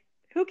 Like,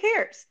 who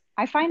cares?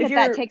 I find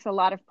that takes a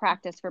lot of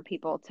practice for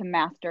people to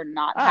master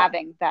not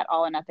having that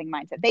all or nothing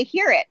mindset. They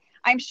hear it.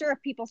 I'm sure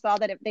if people saw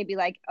that, they'd be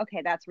like,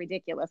 okay, that's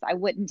ridiculous. I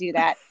wouldn't do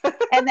that.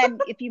 And then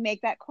if you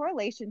make that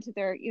correlation to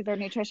their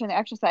nutrition and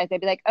exercise,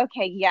 they'd be like,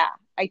 okay, yeah,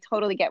 I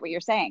totally get what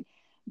you're saying.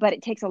 But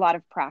it takes a lot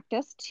of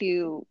practice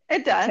to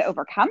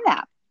overcome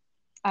that.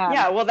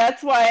 Well,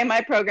 that's why in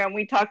my program,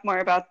 we talk more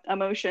about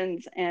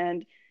emotions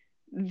and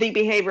the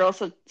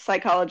behavioral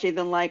psychology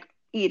than like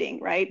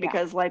eating, right?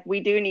 Because like we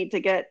do need to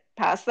get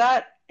past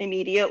that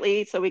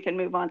immediately so we can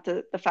move on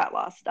to the fat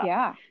loss stuff.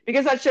 Yeah.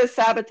 Because that's just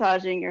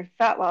sabotaging your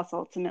fat loss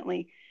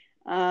ultimately.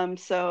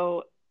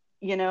 So,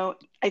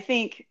 I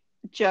think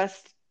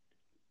just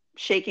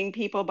shaking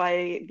people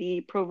by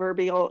the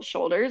proverbial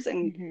shoulders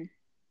and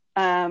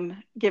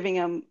giving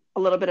them a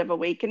little bit of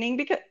awakening,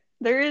 because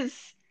there is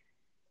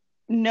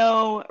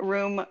no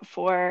room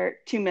for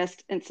two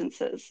missed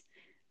instances.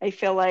 I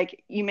feel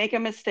like you make a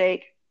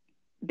mistake,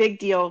 big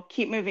deal,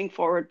 keep moving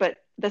forward. But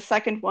the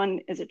second one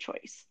is a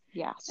choice.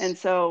 Yes. And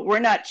so we're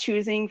not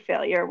choosing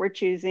failure. We're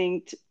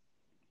choosing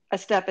a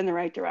step in the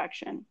right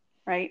direction,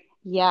 right?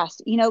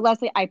 Yes.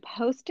 Leslie, I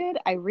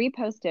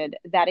reposted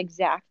that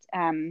exact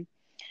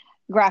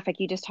graphic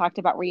you just talked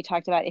about, where you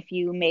talked about if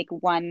you make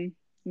one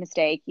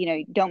mistake,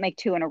 don't make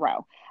two in a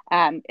row.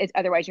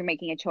 Otherwise you're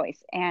making a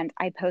choice. And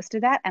I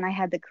posted that and I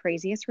had the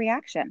craziest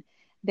reaction.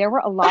 There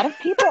were a lot of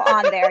people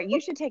on there.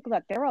 You should take a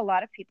look. There were a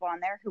lot of people on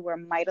there who were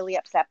mightily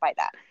upset by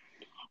that.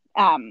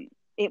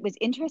 It was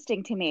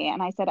interesting to me.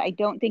 And I said, I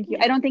don't think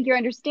you're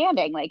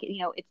understanding. Like,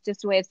 it's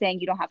just a way of saying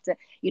you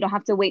don't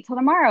have to wait till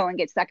tomorrow and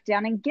get sucked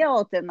down in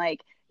guilt and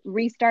like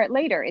restart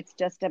later. It's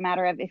just a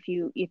matter of if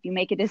you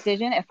make a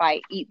decision, if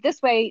I eat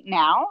this way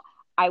now,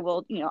 I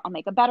will, I'll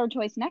make a better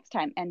choice next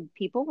time. And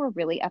people were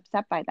really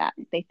upset by that.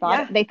 They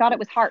thought it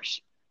was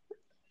harsh.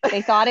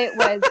 They thought it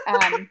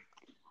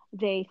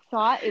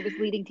was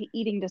leading to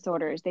eating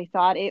disorders. They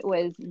thought it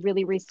was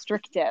really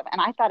restrictive. And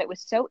I thought it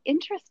was so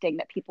interesting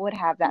that people would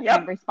have that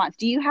kind of response.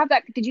 Did you have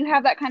that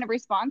kind of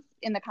response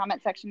in the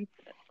comment section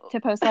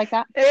to post like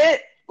that?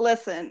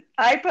 Listen,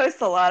 I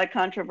post a lot of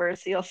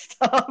controversial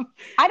stuff.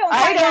 I don't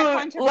find that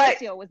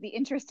controversial was the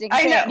interesting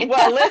thing. I know.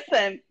 Well,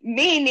 listen,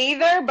 me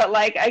neither, but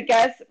like, I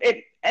guess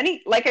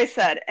like I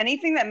said,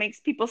 anything that makes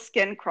people's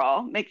skin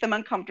crawl, make them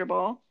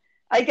uncomfortable.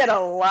 I get a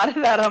lot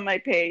of that on my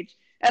page.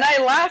 And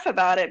I laugh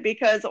about it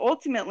because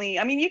ultimately,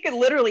 I mean, you can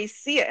literally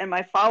see it in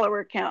my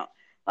follower count.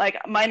 Like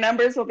my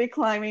numbers will be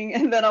climbing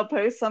and then I'll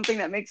post something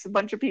that makes a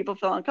bunch of people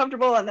feel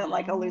uncomfortable and then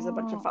like I'll lose a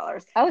bunch of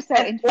followers. Oh, so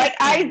like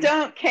I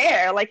don't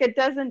care. Like it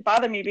doesn't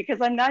bother me because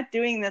I'm not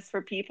doing this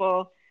for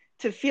people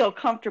to feel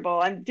comfortable.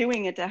 I'm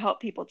doing it to help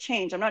people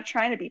change. I'm not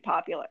trying to be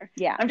popular.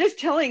 Yeah. I'm just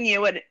telling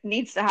you what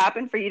needs to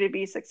happen for you to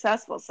be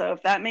successful. So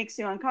if that makes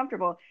you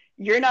uncomfortable,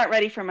 you're not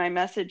ready for my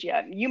message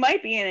yet. You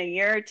might be in a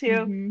year or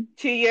two,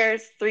 2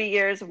 years, 3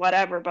 years,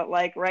 whatever. But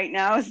like right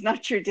now is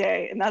not your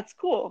day. And that's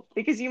cool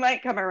because you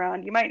might come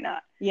around, you might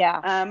not.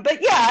 Yeah.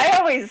 But yeah, I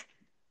always,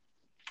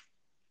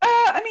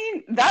 I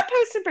mean, that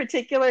post in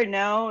particular,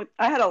 no,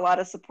 I had a lot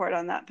of support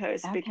on that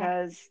post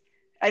because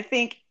I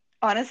think,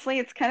 honestly,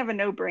 it's kind of a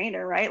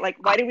no-brainer, right?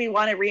 Like, why do we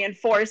want to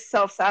reinforce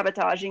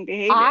self-sabotaging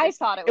behavior? I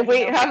thought it was if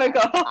we have a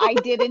goal. I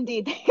did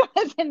indeed think it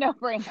was a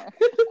no-brainer.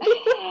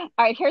 All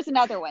right, here's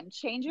another one.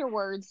 Change your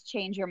words,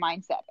 change your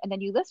mindset. And then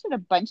you listed a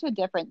bunch of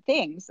different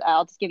things.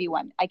 I'll just give you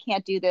one. I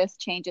can't do this.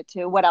 Change it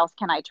to what else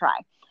can I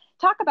try?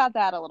 Talk about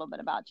that a little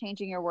bit, about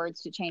changing your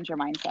words to change your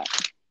mindset.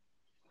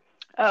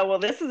 Oh, well,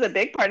 this is a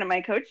big part of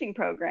my coaching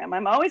program.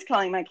 I'm always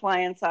calling my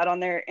clients out on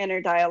their inner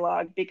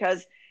dialogue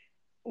because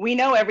we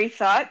know every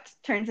thought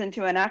turns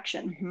into an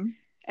action. Mm-hmm.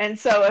 And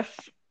so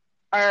if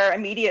our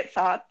immediate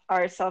thought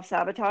are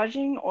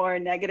self-sabotaging or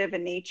negative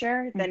in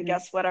nature, then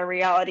guess what our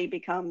reality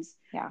becomes?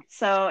 Yeah.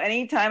 So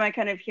anytime I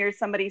kind of hear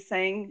somebody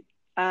saying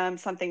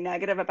something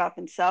negative about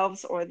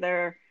themselves or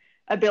their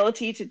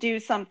ability to do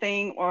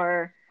something,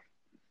 or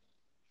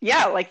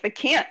like the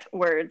can't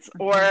words,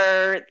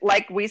 or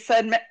like we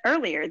said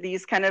earlier,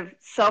 these kind of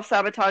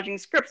self-sabotaging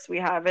scripts we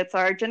have, it's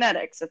our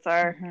genetics, it's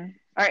our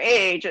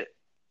age.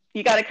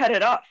 You got to cut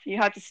it off. You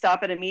have to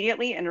stop it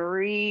immediately and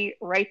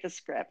rewrite the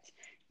script.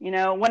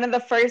 One of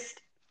the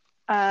first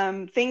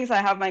things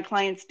I have my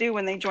clients do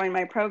when they join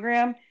my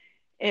program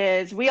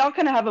is we all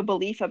kind of have a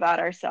belief about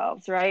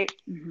ourselves, right?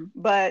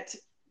 But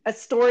a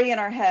story in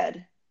our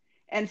head.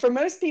 And for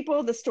most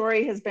people, the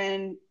story has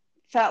been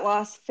fat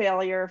loss,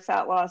 failure,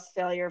 fat loss,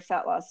 failure,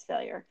 fat loss,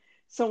 failure.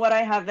 So what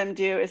I have them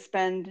do is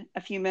spend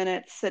a few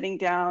minutes sitting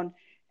down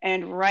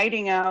and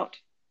rewriting,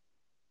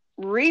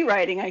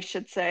 I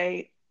should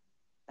say,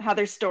 how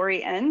their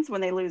story ends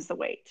when they lose the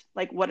weight.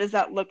 Like, what does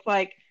that look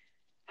like?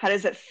 How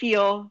does it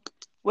feel?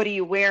 What are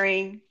you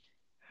wearing?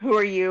 Who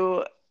are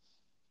you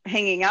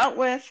hanging out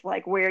with?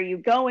 Like, where are you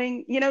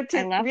going?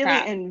 To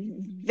really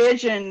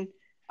envision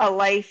a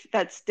life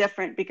that's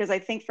different, because I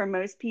think for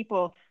most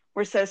people,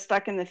 we're so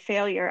stuck in the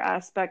failure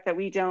aspect that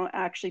we don't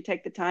actually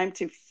take the time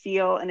to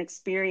feel and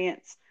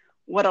experience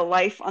what a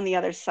life on the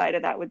other side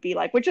of that would be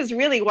like, which is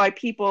really why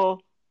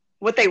people,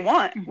 what they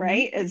want,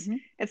 right? It's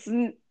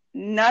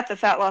not the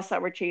fat loss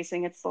that we're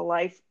chasing. It's the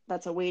life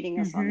that's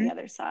awaiting us on the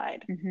other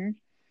side.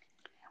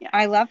 Yeah.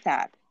 I love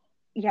that.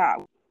 Yeah.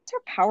 These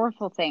are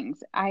powerful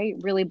things. I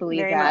really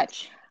believe Very that.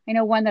 Much. I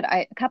know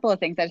a couple of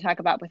things that I talk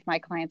about with my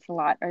clients a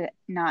lot are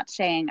not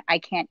saying, I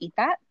can't eat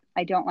that.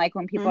 I don't like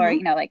when people are,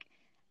 like,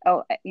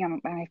 oh,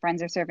 my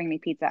friends are serving me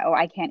pizza. Oh,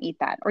 I can't eat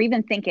that. Or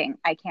even thinking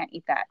I can't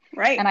eat that.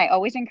 Right. And I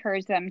always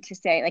encourage them to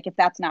say, like, if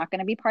that's not going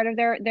to be part of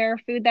their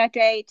food that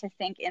day, to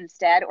think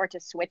instead, or to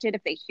switch it.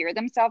 If they hear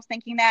themselves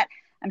thinking that,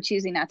 I'm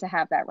choosing not to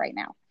have that right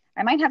now.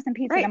 I might have some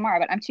pizza tomorrow,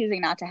 but I'm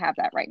choosing not to have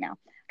that right now.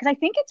 Because I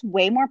think it's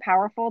way more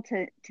powerful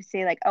to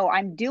say, like, oh,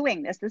 I'm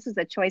doing this. This is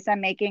a choice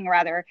I'm making.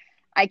 Rather,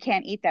 I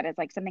can't eat that. It's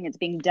like something that's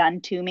being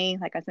done to me,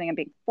 like something I'm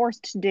being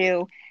forced to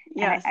do.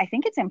 Yes. And I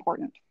think it's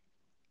important.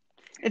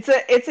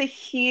 It's a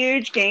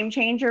huge game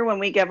changer when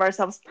we give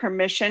ourselves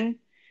permission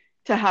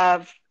to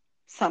have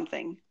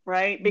something,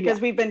 right?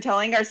 Because we've been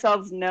telling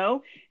ourselves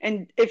no.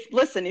 And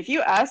if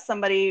you ask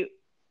somebody,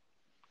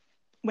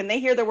 when they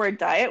hear the word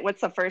diet,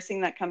 what's the first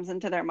thing that comes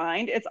into their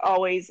mind? It's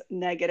always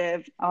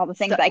negative. All the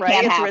things I right?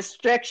 can't It's have.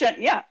 restriction.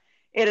 Yeah.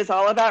 It is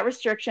all about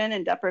restriction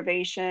and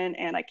deprivation.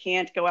 And I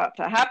can't go out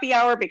to happy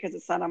hour because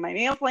it's not on my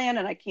meal plan.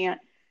 And I can't,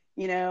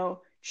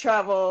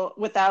 travel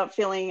without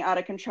feeling out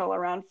of control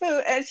around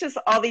food. It's just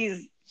all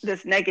this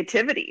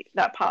negativity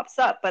that pops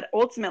up. But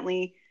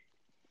ultimately,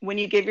 when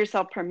you give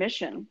yourself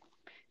permission,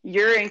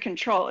 you're in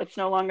control. It's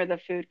no longer the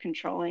food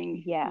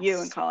controlling you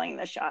and calling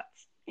the shots.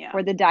 Yeah.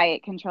 Or the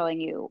diet controlling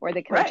you, or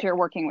the coach you're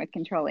working with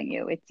controlling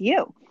you. It's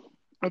you.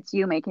 It's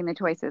you making the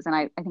choices. And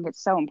I think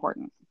it's so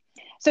important.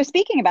 So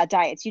speaking about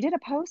diets, you did a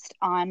post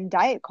on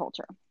diet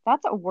culture.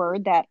 That's a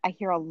word that I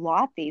hear a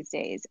lot these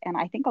days. And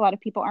I think a lot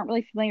of people aren't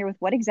really familiar with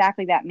what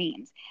exactly that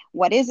means.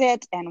 What is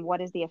it and what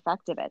is the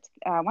effect of it?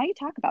 Why don't you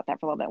talk about that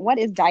for a little bit? What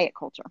is diet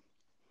culture?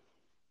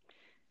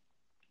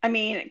 I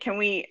mean, can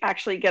we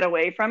actually get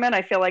away from it?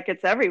 I feel like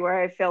it's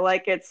everywhere. I feel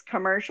like it's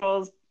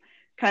commercials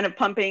kind of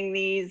pumping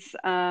these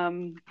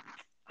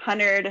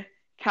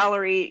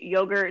 100-calorie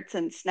yogurts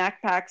and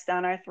snack packs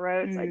down our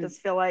throats. I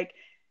just feel like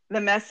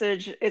the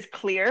message is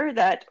clear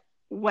that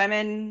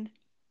women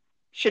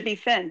should be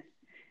thin.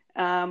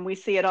 We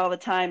see it all the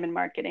time in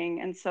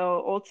marketing. And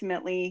so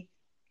ultimately,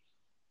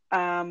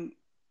 I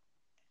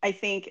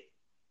think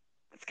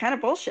it's kind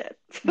of bullshit.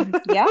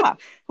 Yeah.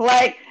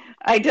 Like,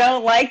 I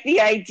don't like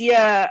the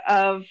idea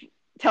of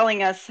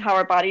telling us how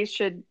our bodies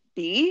should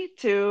be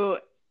to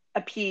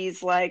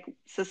appease like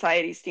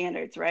society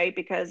standards, right?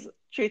 Because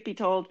truth be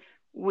told,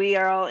 we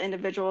are all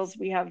individuals.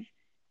 We have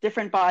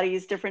different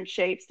bodies, different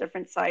shapes,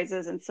 different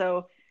sizes. And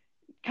so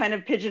kind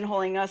of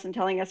pigeonholing us and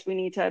telling us we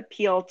need to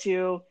appeal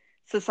to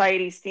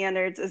society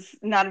standards is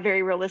not a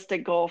very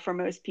realistic goal for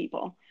most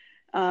people.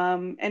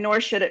 And nor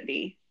should it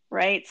be,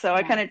 right? So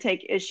I kind of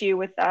take issue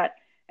with that.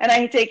 And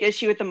I take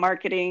issue with the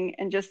marketing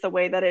and just the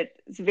way that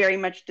it's very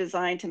much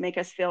designed to make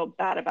us feel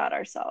bad about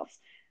ourselves.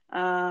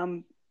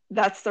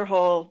 That's their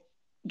whole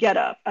get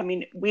up. I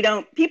mean,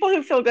 people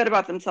who feel good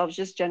about themselves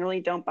just generally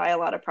don't buy a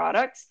lot of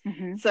products.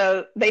 Mm-hmm.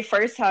 So they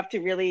first have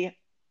to really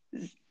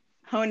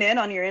hone in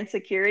on your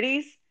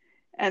insecurities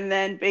and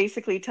then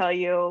basically tell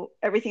you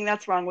everything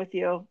that's wrong with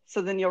you.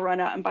 So then you'll run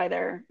out and buy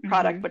their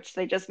product, which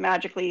they just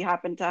magically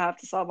happen to have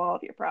to solve all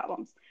of your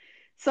problems.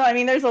 So, I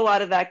mean, there's a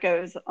lot of that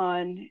goes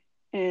on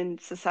in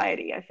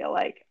society, I feel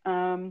like.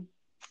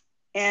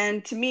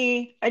 And to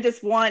me, I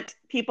just want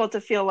people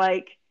to feel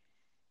like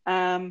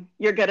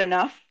you're good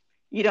enough.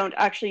 You don't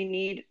actually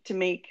need to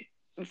make,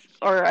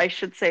 or I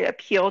should say,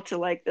 appeal to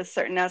like this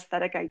certain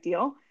aesthetic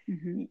ideal.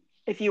 Mm-hmm.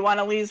 If you want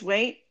to lose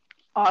weight,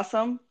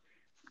 awesome.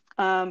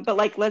 But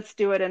like, let's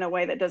do it in a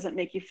way that doesn't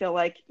make you feel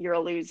like you're a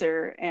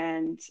loser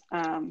and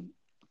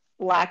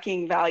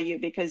lacking value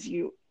because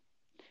you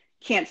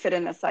can't fit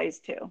in a size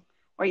 2,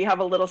 or you have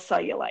a little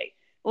cellulite.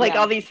 Like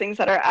all these things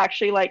that are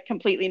actually like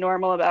completely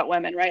normal about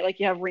women, right?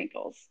 Like you have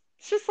wrinkles.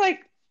 It's just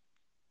like,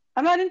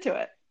 I'm not into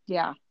it.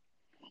 Yeah.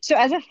 So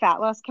as a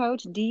fat loss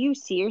coach, do you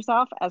see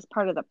yourself as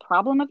part of the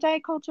problem of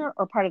diet culture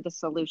or part of the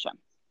solution?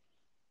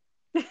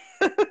 I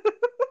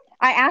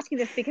ask you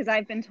this because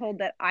I've been told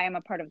that I am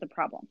a part of the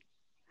problem.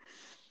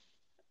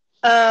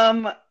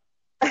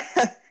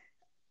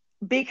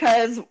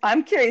 Because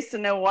I'm curious to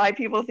know why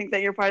people think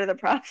that you're part of the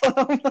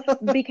problem.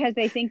 Because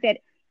they think that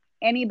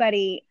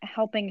anybody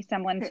helping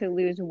someone to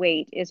lose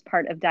weight is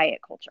part of diet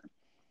culture.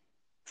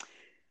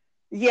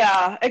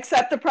 Yeah,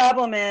 except the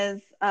problem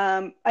is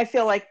I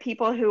feel like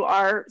people who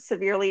are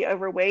severely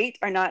overweight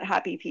are not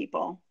happy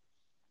people.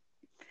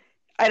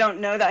 I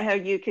don't know that how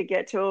you could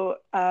get to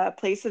a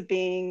place of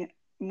being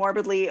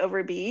morbidly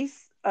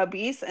obese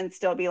and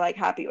still be like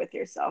happy with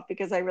yourself,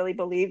 because I really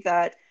believe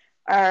that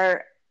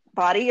our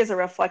body is a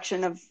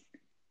reflection of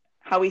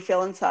how we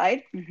feel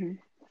inside. Mm-hmm.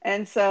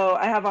 And so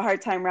I have a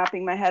hard time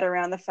wrapping my head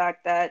around the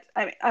fact that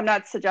I'm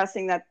not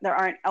suggesting that there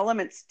aren't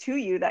elements to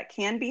you that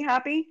can be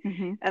happy.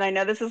 Mm-hmm. And I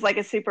know this is like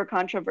a super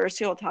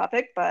controversial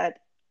topic, but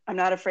I'm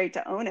not afraid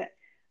to own it.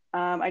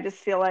 I just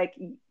feel like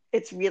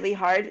it's really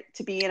hard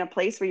to be in a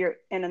place where you're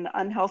in an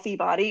unhealthy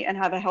body and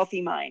have a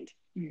healthy mind.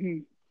 Mm-hmm.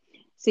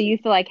 So you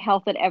feel like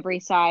health at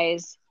every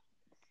size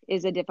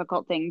is a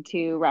difficult thing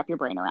to wrap your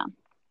brain around?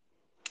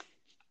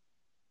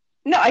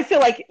 No, I feel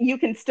like you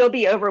can still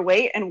be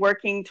overweight and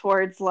working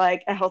towards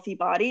like a healthy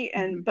body,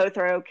 and mm-hmm. both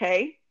are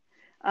okay.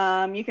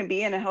 You can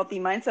be in a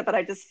healthy mindset, but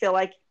I just feel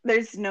like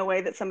there's no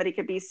way that somebody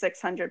could be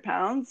 600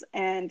 pounds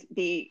and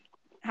be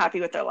happy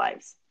with their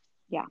lives.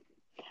 Yeah.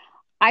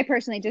 I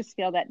personally just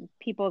feel that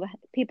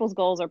people's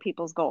goals are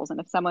people's goals. And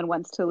if someone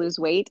wants to lose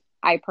weight,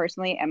 I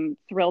personally am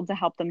thrilled to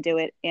help them do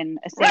it in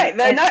a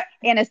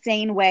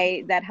sane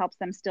way that helps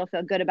them still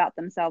feel good about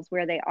themselves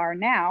where they are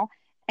now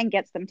and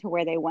gets them to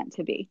where they want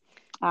to be.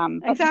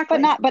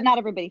 Exactly. But not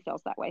everybody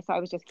feels that way. So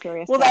I was just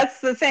curious. Well, that's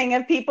the thing.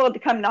 If people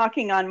come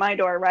knocking on my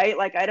door, right?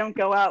 Like I don't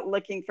go out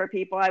looking for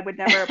people. I would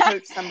never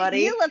approach somebody.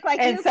 You look like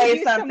and you say could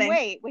use something. Some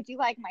weight. Would you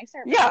like my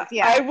service?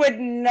 Yeah, I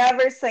would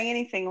never say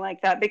anything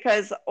like that,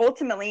 because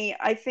ultimately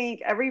I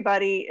think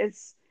everybody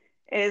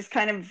is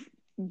kind of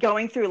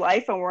going through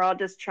life and we're all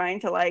just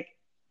trying to like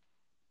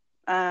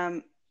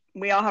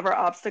we all have our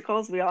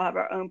obstacles. We all have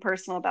our own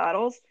personal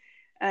battles.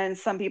 And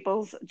some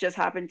people's just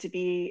happen to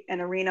be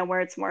an arena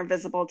where it's more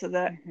visible to the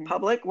Mm-hmm.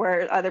 public,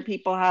 where other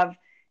people have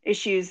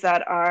issues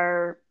that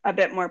are a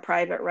bit more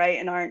private, right?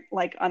 And aren't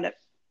like on the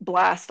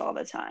blast all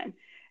the time.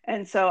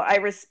 And so I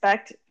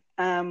respect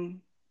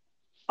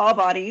all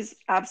bodies,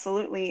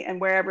 absolutely, and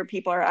wherever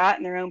people are at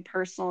in their own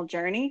personal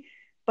journey.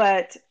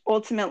 But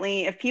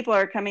ultimately, if people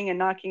are coming and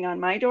knocking on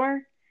my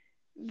door,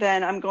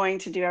 then I'm going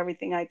to do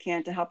everything I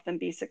can to help them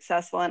be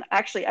successful. And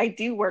actually, I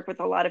do work with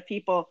a lot of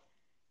people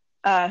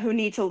who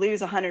need to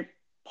lose 100+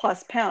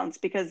 pounds,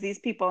 because these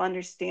people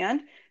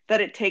understand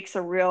that it takes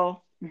a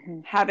real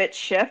Mm-hmm. habit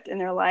shift in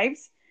their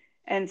lives.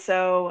 And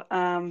so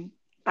I'm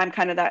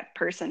kind of that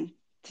person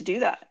to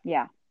do that,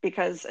 Yeah.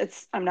 because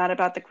I'm not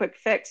about the quick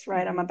fix,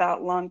 right? I'm Mm-hmm.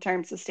 about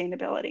long-term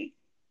sustainability.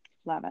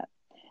 Love it.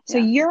 So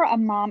Yeah. you're a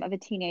mom of a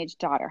teenage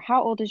daughter.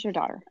 How old is your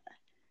daughter?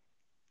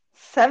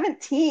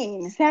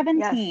 17. Yes.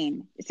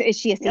 17. So is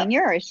she a Yep.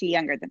 senior or is she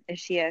younger is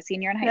she a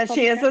senior in high No, school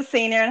she this is year? a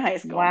senior in high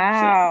school.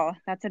 Wow,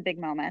 that's a big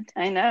moment.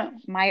 I know.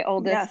 My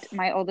Yes.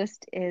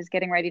 oldest is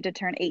getting ready to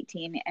turn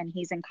 18 and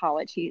he's in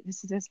college.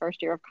 This is his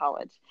first year of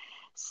college.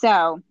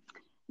 So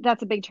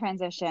that's a big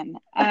transition.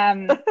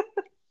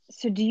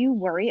 So do you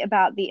worry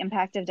about the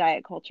impact of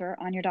diet culture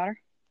on your daughter?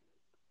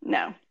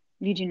 No.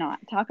 You do not.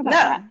 Talk about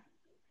that. No.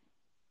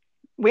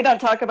 We don't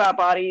talk about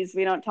bodies.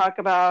 We don't talk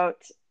about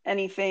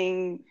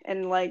anything.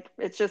 And like,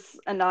 it's just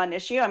a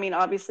non-issue. I mean,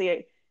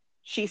 obviously,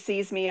 she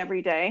sees me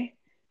every day.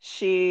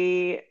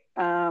 She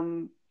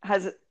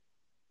has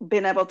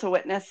been able to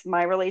witness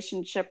my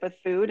relationship with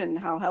food and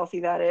how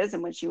healthy that is.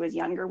 And when she was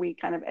younger, we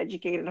kind of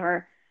educated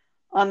her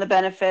on the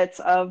benefits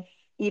of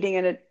eating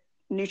in a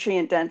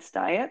nutrient dense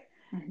diet.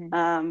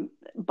 Mm-hmm.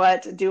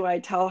 But do I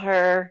tell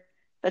her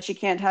that she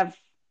can't have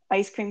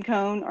ice cream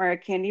cone or a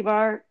candy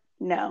bar?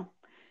 No,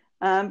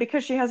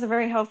 because she has a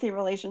very healthy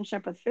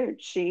relationship with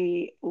food.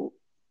 She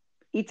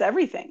eats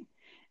everything.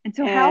 And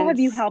so how And have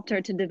you helped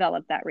her to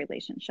develop that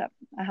relationship,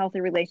 a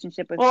healthy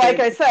relationship with well, like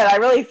food? I said, I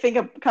really think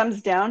it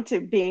comes down to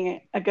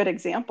being a good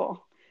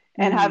example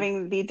and Mm,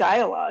 having the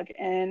dialogue.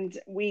 And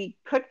we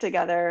cook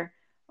together.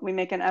 We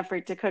make an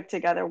effort to cook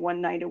together one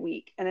night a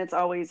week. And it's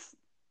always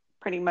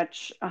pretty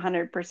much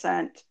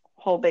 100%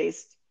 whole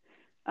based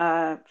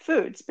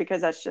foods,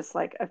 because that's just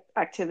like an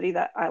activity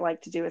that I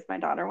like to do with my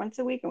daughter once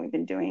a week. And we've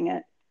been doing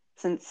it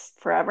since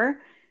forever.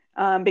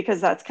 Because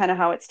that's kind of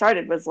how it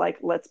started, was like,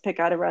 let's pick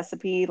out a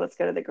recipe. Let's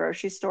go to the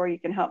grocery store. You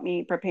can help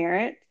me prepare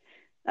it.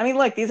 I mean,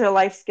 look, these are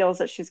life skills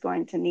that she's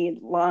going to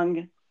need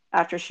long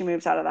after she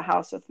moves out of the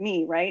house with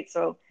me, right?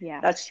 So yeah.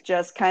 that's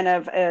just kind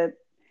of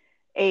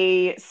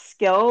a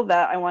skill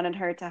that I wanted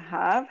her to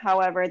have.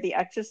 However, the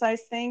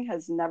exercise thing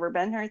has never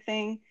been her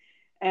thing,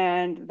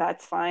 and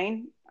that's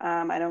fine.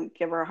 I don't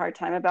give her a hard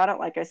time about it.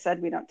 Like I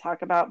said, we don't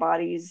talk about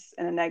bodies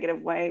in a negative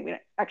way. We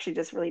actually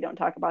just really don't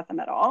talk about them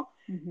at all.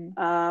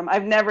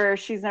 Mm-hmm.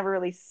 She's never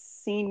really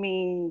seen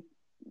me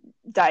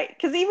diet,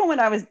 because even when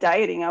I was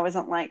dieting, I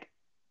wasn't like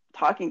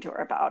talking to her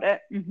about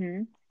it. Mm-hmm.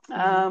 Mm-hmm.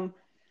 Um,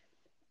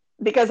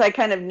 because I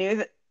kind of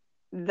knew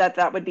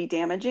that would be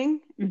damaging,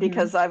 Mm-hmm.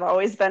 because I've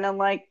always been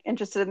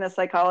interested in the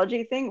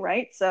psychology thing,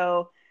 right?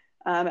 So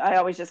I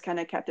always just kind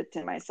of kept it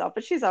to myself.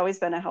 But she's always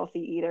been a healthy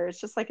eater. It's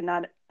just like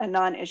not a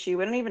non-issue.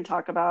 We don't even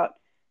talk about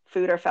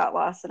food or fat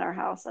loss in our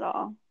house at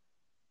all.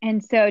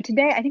 And so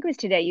today, I think it was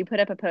today, you put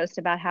up a post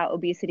about how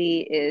obesity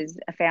is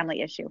a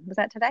family issue. Was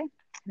that today?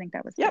 I think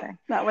that was Yep, today.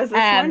 that was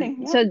this morning.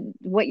 Yep. So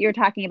what you're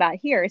talking about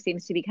here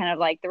seems to be kind of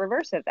like the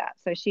reverse of that.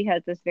 So she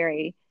has this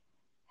very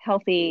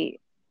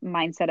healthy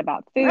mindset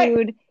about Right.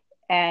 food,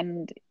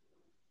 and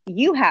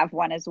you have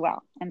one as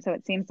well. And so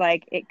it seems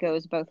like it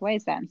goes both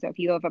ways then. So if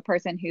you have a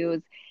person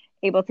who's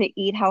able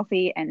to eat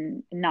healthy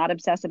and not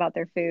obsess about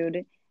their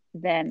food,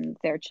 then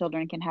their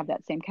children can have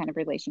that same kind of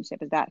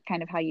relationship. Is that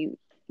kind of how you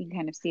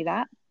kind of see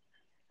that?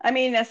 I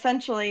mean,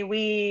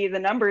 essentially, the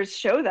numbers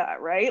show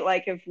that, right?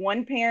 Like, if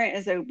one parent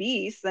is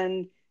obese,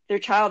 then their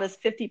child is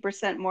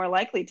 50% more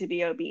likely to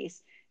be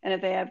obese. And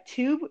if they have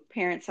two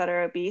parents that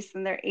are obese,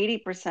 then they're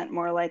 80%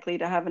 more likely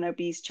to have an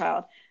obese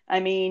child. I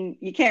mean,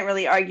 you can't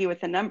really argue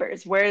with the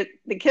numbers. Where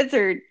the kids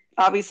are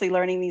obviously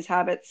learning these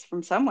habits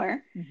from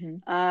somewhere.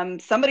 Mm-hmm.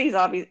 Somebody's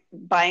obviously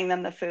buying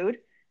them the food,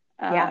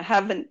 Yeah.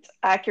 haven't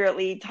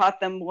accurately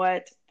taught them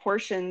what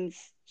portions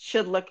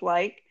should look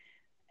like,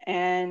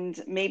 and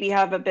maybe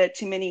have a bit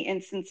too many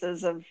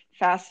instances of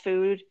fast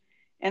food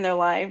in their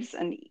lives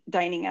and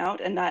dining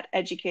out, and not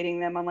educating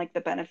them on like the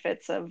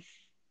benefits of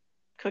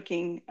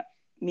cooking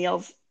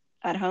meals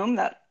at home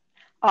that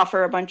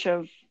offer a bunch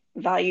of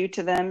value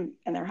to them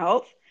and their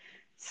health.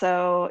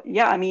 So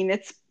yeah, I mean,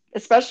 it's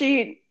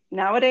especially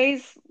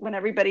nowadays when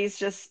everybody's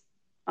just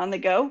on the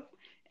go,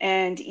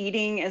 and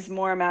eating is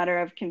more a matter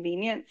of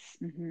convenience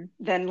Mm-hmm.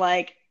 than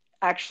like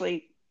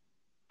actually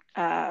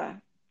uh,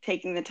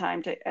 taking the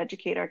time to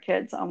educate our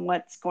kids on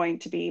what's going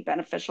to be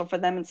beneficial for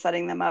them and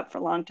setting them up for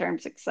long-term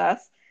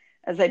success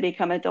as they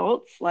become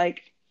adults.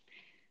 Like,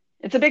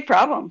 it's a big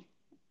problem.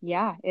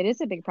 Yeah, it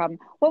is a big problem.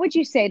 What would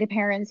you say to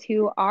parents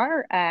who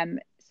are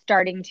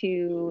starting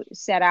to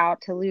set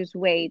out to lose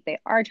weight. They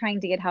are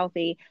trying to get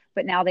healthy,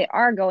 but now they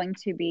are going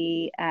to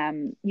be,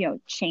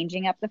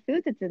 changing up the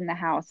food that's in the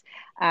house.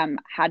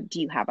 How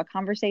do you have a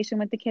conversation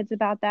with the kids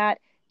about that?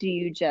 Do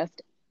you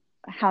just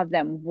have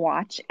them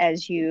watch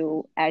as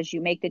you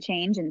make the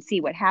change and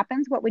see what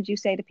happens? What would you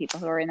say to people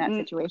who are in that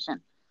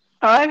situation?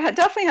 Oh, I've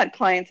definitely had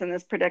clients in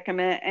this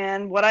predicament,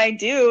 and what I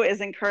do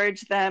is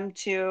encourage them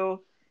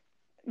to,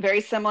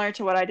 very similar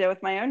to what I did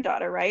with my own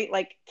daughter, right?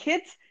 Like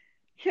kids,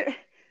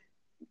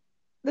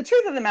 the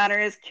truth of the matter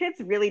is kids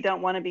really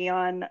don't want to be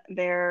on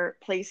their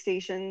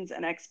PlayStations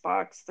and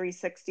Xbox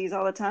 360s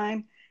all the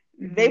time.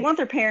 Mm-hmm. They want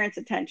their parents'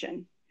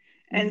 attention.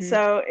 And mm-hmm.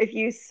 so if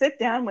you sit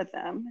down with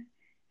them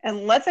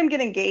and let them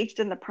get engaged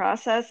in the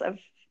process of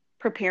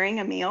preparing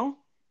a meal,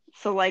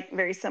 so like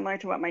very similar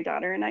to what my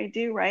daughter and I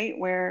do, right?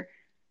 Where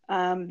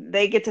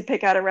they get to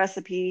pick out a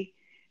recipe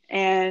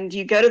and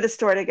you go to the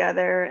store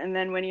together. And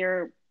then when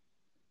you're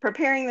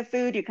preparing the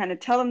food, you kind of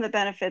tell them the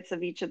benefits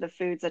of each of the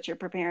foods that you're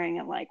preparing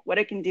and like what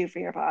it can do for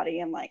your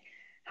body and like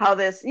how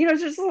this,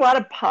 there's just a lot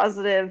of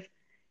positive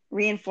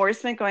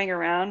reinforcement going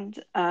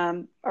around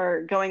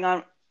or going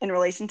on in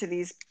relation to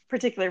these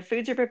particular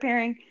foods you're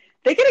preparing.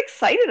 They get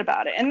excited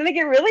about it. And then they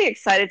get really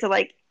excited to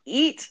like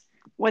eat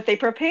what they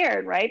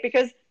prepared, right?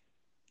 Because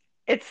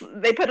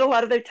they put a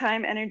lot of their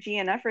time, energy,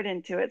 and effort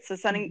into it. So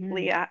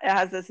suddenly mm-hmm. it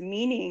has this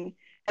meaning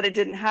that it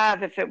didn't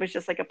have if it was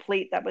just like a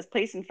plate that was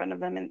placed in front of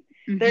them. And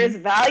mm-hmm. there's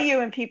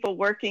value in people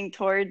working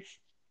towards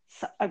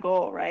a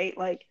goal, right?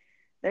 Like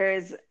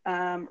there's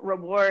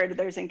reward,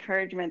 there's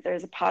encouragement,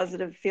 there's a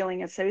positive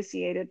feeling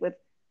associated with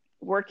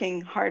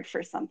working hard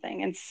for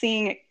something and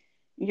seeing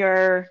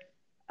your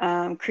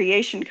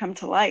creation come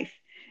to life.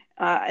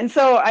 And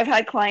so I've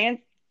had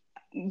clients,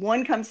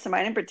 one comes to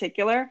mind in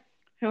particular,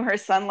 who her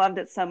son loved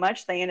it so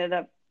much, they ended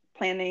up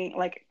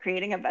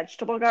creating a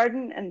vegetable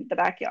garden in the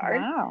backyard.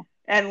 Wow.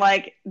 And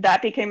like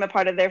that became a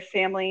part of their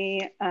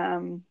family.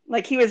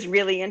 Like he was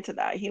really into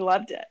that. He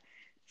loved it.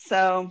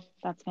 So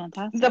that's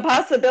fantastic. The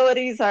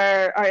possibilities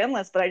are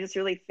endless, but I just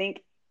really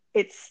think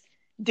it's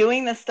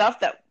doing the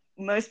stuff that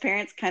most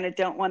parents kind of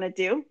don't want to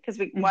do because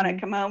we mm-hmm. want to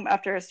come home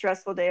after a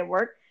stressful day of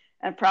work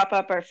and prop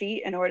up our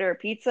feet and order a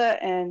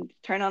pizza and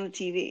turn on the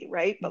TV,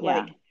 right?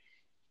 But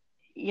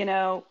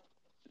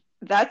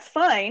that's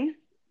fine.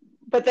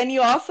 But then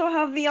you also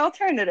have the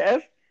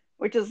alternative,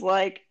 which is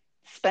like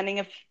spending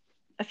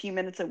a few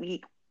minutes a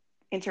week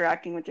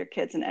interacting with your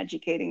kids and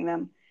educating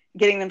them,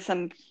 getting them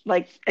some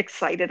like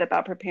excited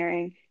about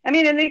preparing. I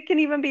mean, and it can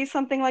even be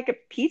something like a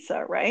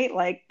pizza, right?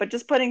 Like, but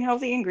just putting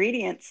healthy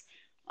ingredients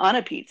on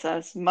a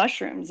pizza,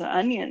 mushrooms,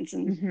 onions,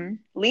 and mm-hmm.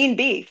 lean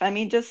beef. I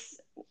mean,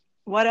 just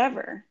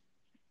whatever.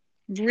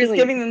 Really, just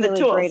giving them the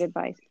tools. Great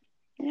advice.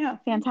 Yeah.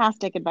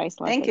 Fantastic advice,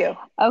 Leslie. Thank you.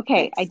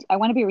 Okay. I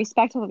want to be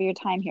respectful of your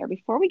time here.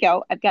 Before we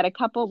go, I've got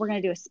we're going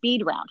to do a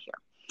speed round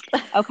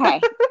here. Okay.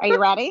 Are you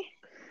ready?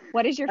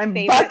 What is your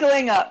favorite? I'm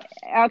buckling up.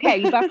 Okay.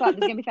 You buckle up. It's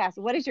going to be fast.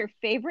 What is your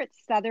favorite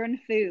Southern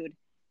food?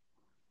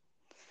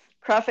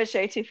 Crawfish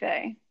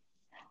etouffee.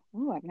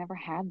 Ooh, I've never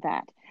had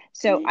that.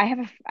 So I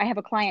have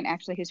a client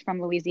actually who's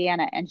from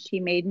Louisiana, and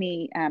she made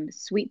me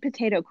sweet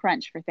potato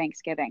crunch for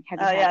Thanksgiving. Have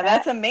you had that?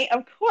 That's amazing.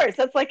 Of course,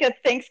 that's like a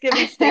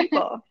Thanksgiving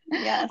staple.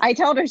 Yes. I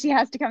told her she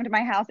has to come to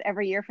my house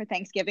every year for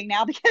Thanksgiving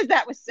now because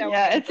that was so.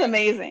 Yeah, amazing. It's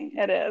amazing.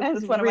 It is.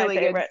 It's one really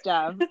of my favorite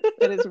stuff.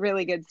 It is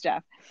really good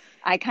stuff.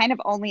 I kind of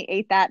only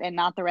ate that and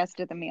not the rest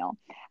of the meal.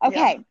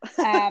 Okay,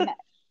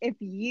 if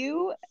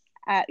you,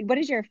 what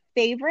is your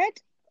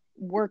favorite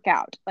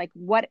workout? Like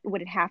what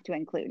would it have to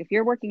include if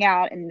you're working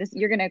out and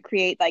you're going to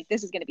create like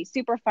this is going to be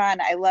super fun,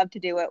 I love to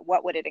do it?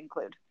 What would it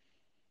include?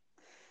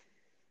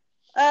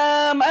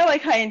 I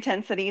like high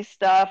intensity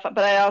stuff, but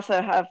I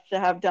also have to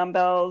have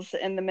dumbbells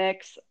in the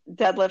mix.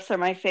 Deadlifts are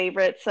my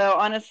favorite. So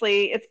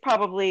honestly, it's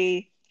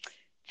probably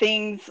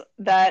things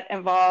that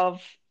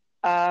involve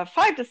 5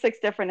 to 6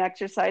 different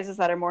exercises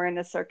that are more in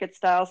the circuit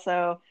style.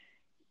 So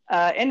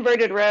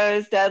inverted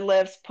rows,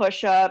 deadlifts,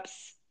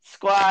 push-ups,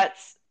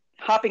 squats,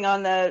 hopping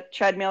on the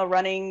treadmill,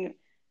 running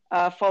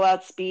full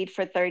out speed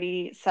for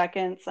 30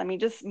 seconds. I mean,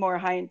 just more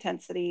high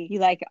intensity. You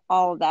like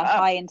all of that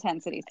high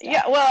intensity stuff.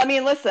 Yeah. Well, I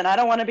mean, listen, I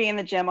don't want to be in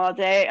the gym all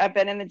day. I've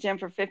been in the gym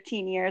for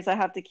 15 years. I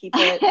have to keep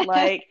it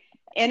like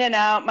in and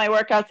out. My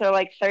workouts are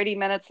like 30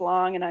 minutes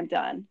long and I'm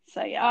done.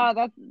 So yeah.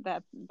 Oh,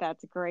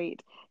 that's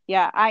great.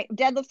 Yeah.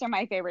 Deadlifts are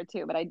my favorite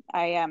too, but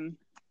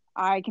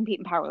I compete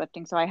in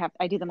powerlifting, so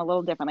I do them a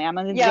little differently. I'm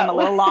in the gym a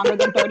little longer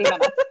than 30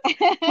 minutes.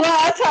 Well,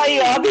 I'll tell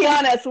you, I'll be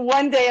honest,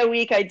 one day a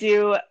week I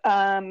do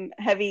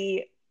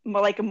heavy,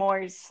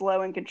 more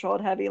slow and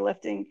controlled heavy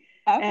lifting.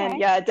 Okay. And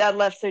yeah,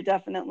 deadlifts are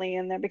definitely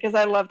in there because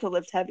I love to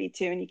lift heavy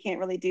too, and you can't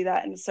really do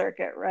that in the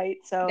circuit, right?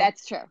 So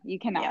that's true. You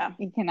cannot. Yeah.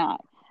 You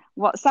cannot.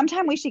 Well,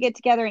 sometime we should get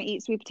together and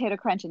eat sweet potato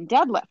crunch and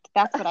deadlift.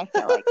 That's what I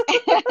feel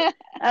like.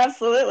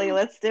 Absolutely.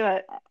 Let's do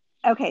it.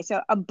 Okay.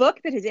 So a book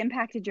that has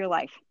impacted your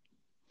life.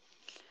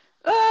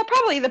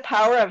 Probably The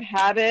Power of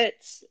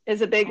Habit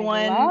is a big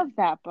one. I love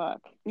that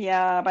book.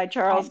 Yeah, by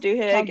Charles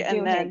Duhigg.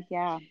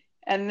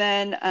 And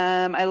then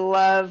I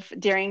love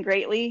Daring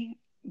Greatly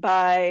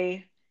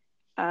by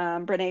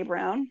Brene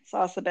Brown. It's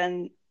also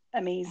been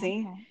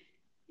amazing. Okay.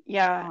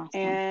 Yeah. Awesome.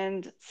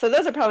 And so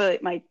those are probably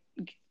my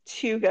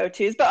two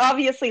go-tos, but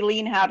obviously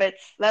Lean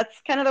Habits, that's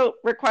kind of the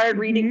required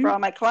reading for all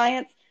my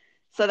clients.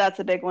 So that's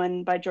a big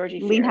one by Georgie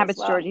Lean Fear as Habits,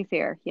 well. Georgie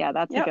Fear. Yeah,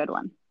 that's a Yep. good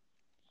one.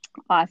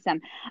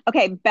 Awesome.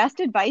 Okay, best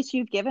advice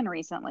you've given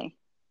recently.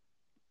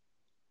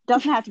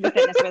 Doesn't have to be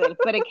fitness related,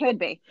 but it could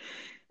be.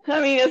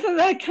 I mean, isn't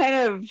that kind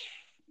of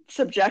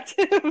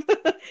subjective?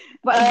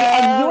 But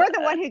and you're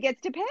the one who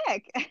gets to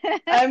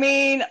pick. I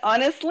mean,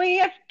 honestly,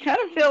 I kind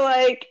of feel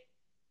like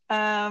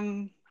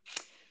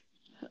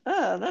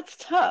that's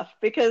tough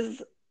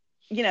because,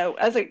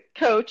 as a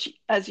coach,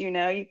 as you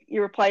know,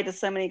 you reply to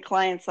so many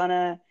clients on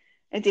a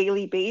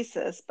daily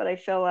basis, but I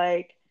feel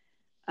like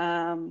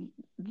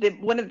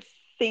one of the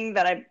things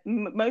that I've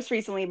most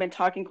recently been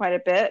talking quite a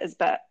bit is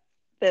about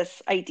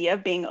this idea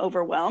of being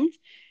overwhelmed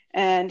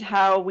and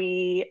how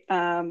we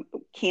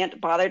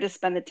can't bother to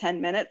spend the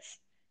 10 minutes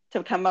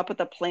to come up with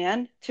a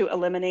plan to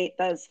eliminate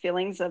those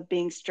feelings of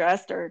being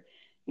stressed or,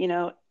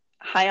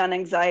 high on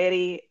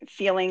anxiety,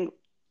 feeling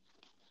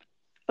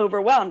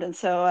overwhelmed. And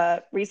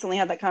so recently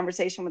had that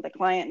conversation with a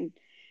client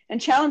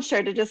and challenged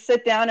her to just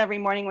sit down every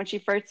morning when she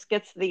first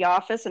gets to the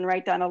office and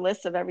write down a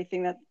list of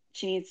everything that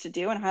she needs to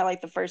do and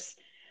highlight the first,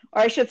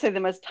 or I should say the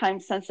most time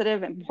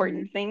sensitive,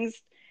 important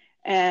things.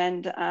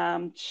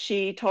 And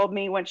she told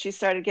me when she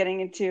started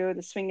getting into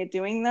the swing of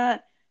doing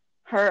that,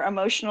 her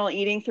emotional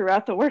eating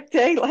throughout the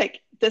workday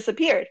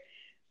disappeared,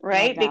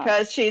 right?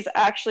 Because she's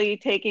actually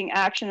taking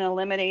action and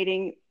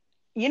eliminating,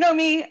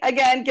 me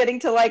again, getting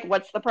to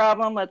what's the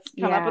problem? Let's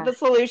come up with a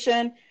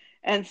solution.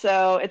 And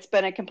so it's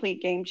been a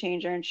complete game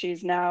changer. And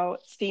she's now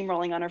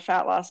steamrolling on her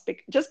fat loss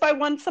just by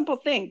one simple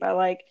thing,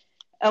 by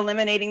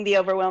eliminating the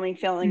overwhelming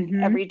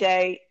feeling every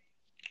day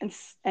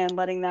and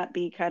letting that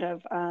be kind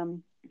of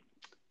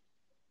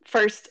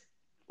first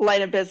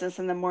line of business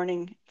in the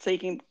morning. So you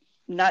can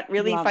not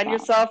really find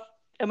yourself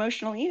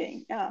emotional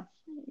eating. Yeah.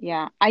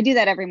 Yeah, I do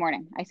that every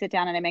morning. I sit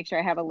down and I make sure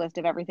I have a list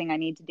of everything I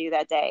need to do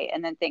that day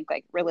and then think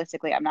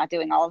realistically, I'm not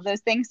doing all of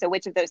those things. So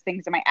which of those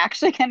things am I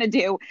actually going to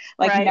do?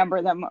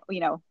 Number them,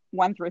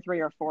 1 through 3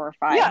 or 4 or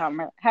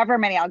 5, however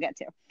many I'll get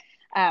to.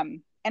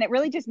 And it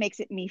really just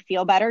makes me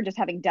feel better just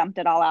having dumped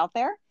it all out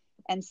there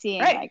and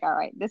seeing all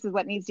right, this is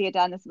what needs to get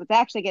done. This is what's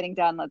actually getting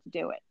done. Let's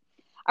do it.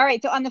 All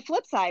right. So on the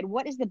flip side,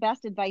 what is the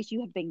best advice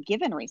you have been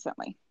given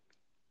recently?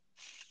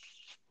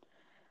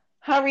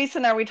 How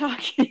recent are we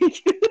talking?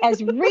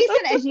 As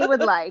recent as you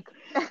would like.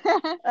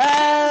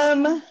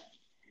 It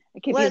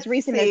could be as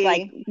recent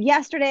as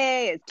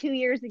yesterday, as 2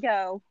 years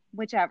ago,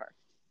 whichever.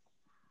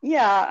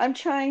 Yeah, I'm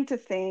trying to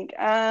think.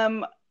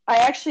 I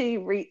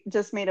actually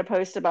just made a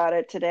post about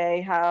it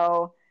today,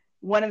 how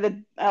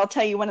I'll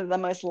tell you, one of the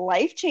most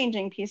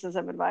life-changing pieces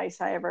of advice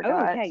I ever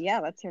got. Okay, yeah,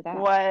 let's hear that.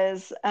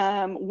 Was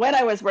when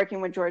I was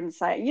working with Jordan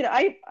Syatt.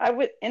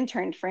 I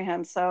interned for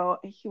him, so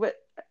it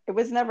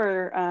was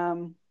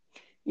never,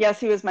 yes,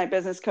 he was my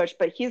business coach,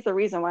 but he's the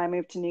reason why I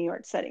moved to New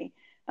York City.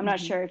 I'm not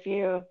sure if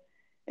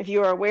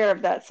you are aware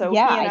of that. So he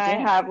and I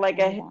have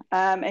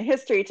a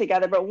history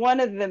together, but one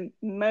of the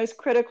most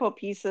critical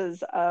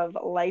pieces of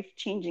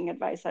life-changing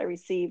advice I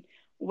received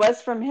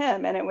was from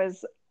him. And it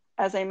was,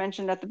 as I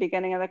mentioned at the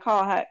beginning of the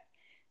call, how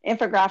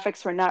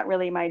infographics were not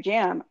really my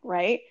jam,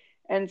 right?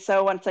 And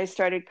so once I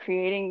started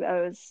creating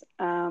those,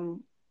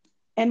 and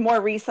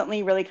more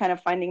recently, really kind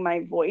of finding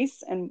my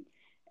voice and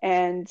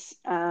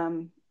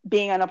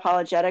being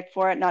unapologetic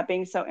for it, not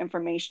being so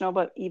informational,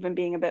 but even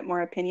being a bit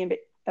more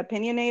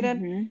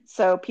opinionated.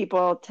 So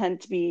people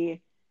tend to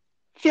be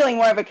feeling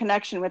more of a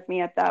connection with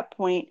me at that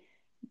point.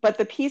 But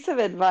the piece of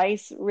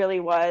advice really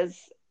was,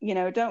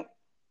 don't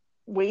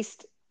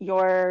waste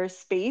your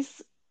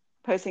space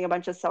posting a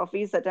bunch of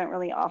selfies that don't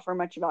really offer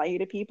much value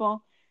to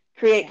people.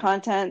 Create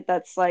content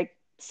that's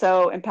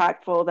so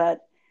impactful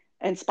that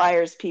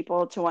inspires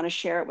people to want to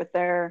share it with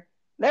their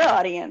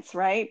audience,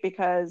 right?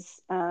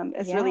 Because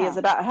it really is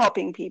about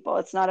helping people.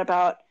 It's not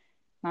about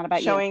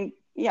showing you.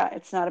 Yeah,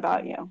 it's not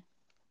about you.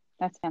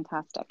 That's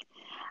fantastic.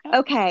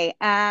 Okay,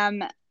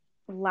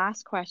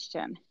 last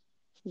question.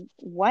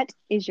 What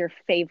is your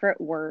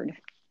favorite word?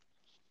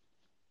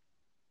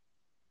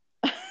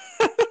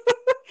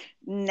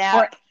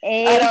 Nap.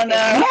 I don't know.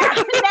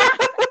 Nap.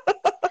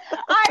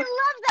 I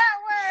love that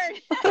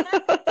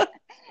word.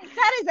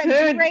 That is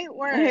a great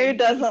word. Who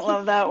doesn't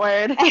love that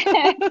word?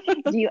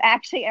 Do you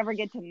actually ever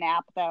get to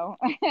nap though?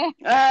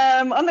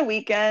 On the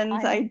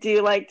weekends, I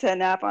do like to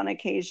nap on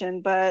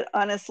occasion, but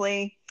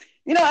honestly,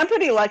 I'm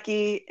pretty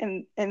lucky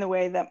in the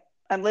way that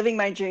I'm living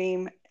my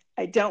dream.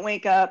 I don't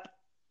wake up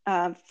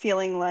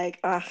feeling like,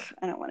 I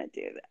don't want to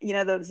do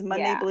that. Those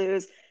Monday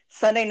blues.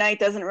 Sunday night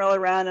doesn't roll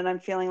around and I'm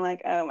feeling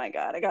like, oh my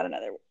God, I got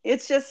another.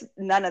 It's just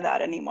none of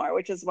that anymore,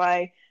 which is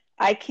why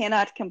I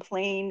cannot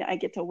complain. I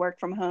get to work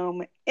from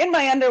home in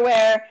my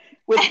underwear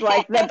with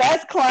the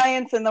best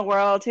clients in the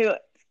world who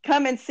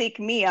come and seek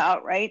me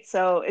out, right?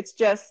 So it's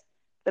just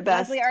the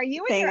best. Leslie, are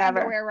you in your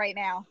underwear right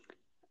now?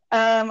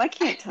 I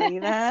can't tell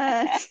you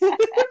that.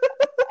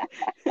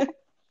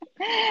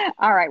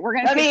 All right, we're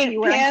going to see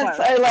you wearing pants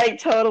clothes. are like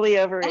totally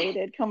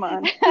overrated. Come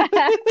on.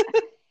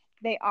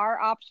 They are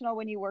optional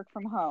when you work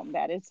from home.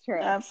 That is true.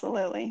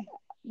 Absolutely.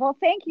 Well,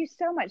 thank you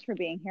so much for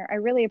being here. I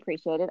really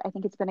appreciate it. I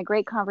think it's been a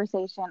great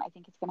conversation. I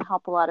think it's going to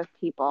help a lot of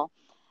people.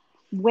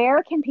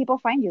 Where can people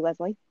find you,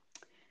 Leslie?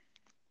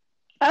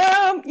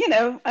 I'm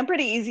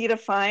pretty easy to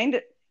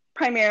find.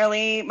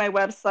 Primarily, my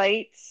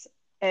website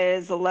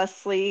is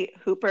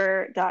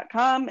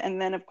lesleyhooper.com. And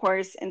then, of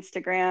course,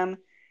 Instagram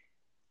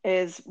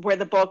is where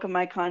the bulk of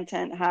my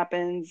content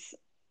happens.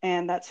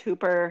 And that's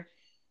hooper.fit.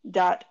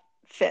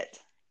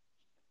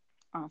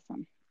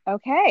 Awesome.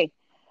 Okay.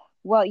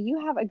 Well,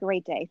 you have a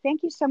great day.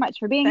 Thank you so much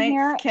for being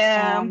here. Thanks,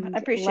 Kim. I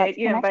appreciate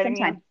you inviting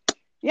me on.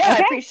 Yeah,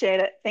 okay. I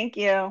appreciate it. Thank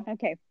you.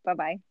 Okay.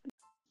 Bye-bye.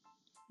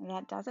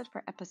 That does it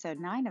for episode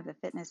 9 of the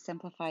Fitness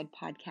Simplified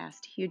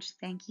podcast. Huge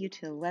thank you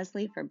to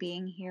Leslie for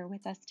being here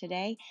with us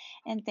today,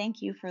 and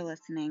thank you for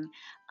listening.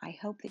 I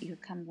hope that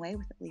you've come away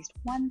with at least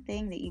one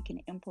thing that you can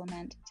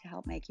implement to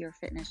help make your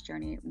fitness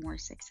journey more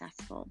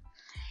successful.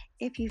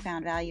 If you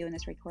found value in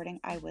this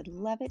recording, I would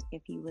love it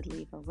if you would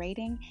leave a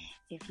rating,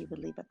 if you would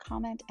leave a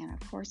comment, and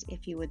of course,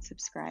 if you would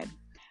subscribe.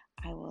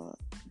 I will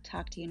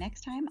talk to you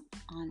next time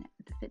on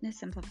the Fitness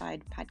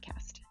Simplified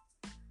podcast.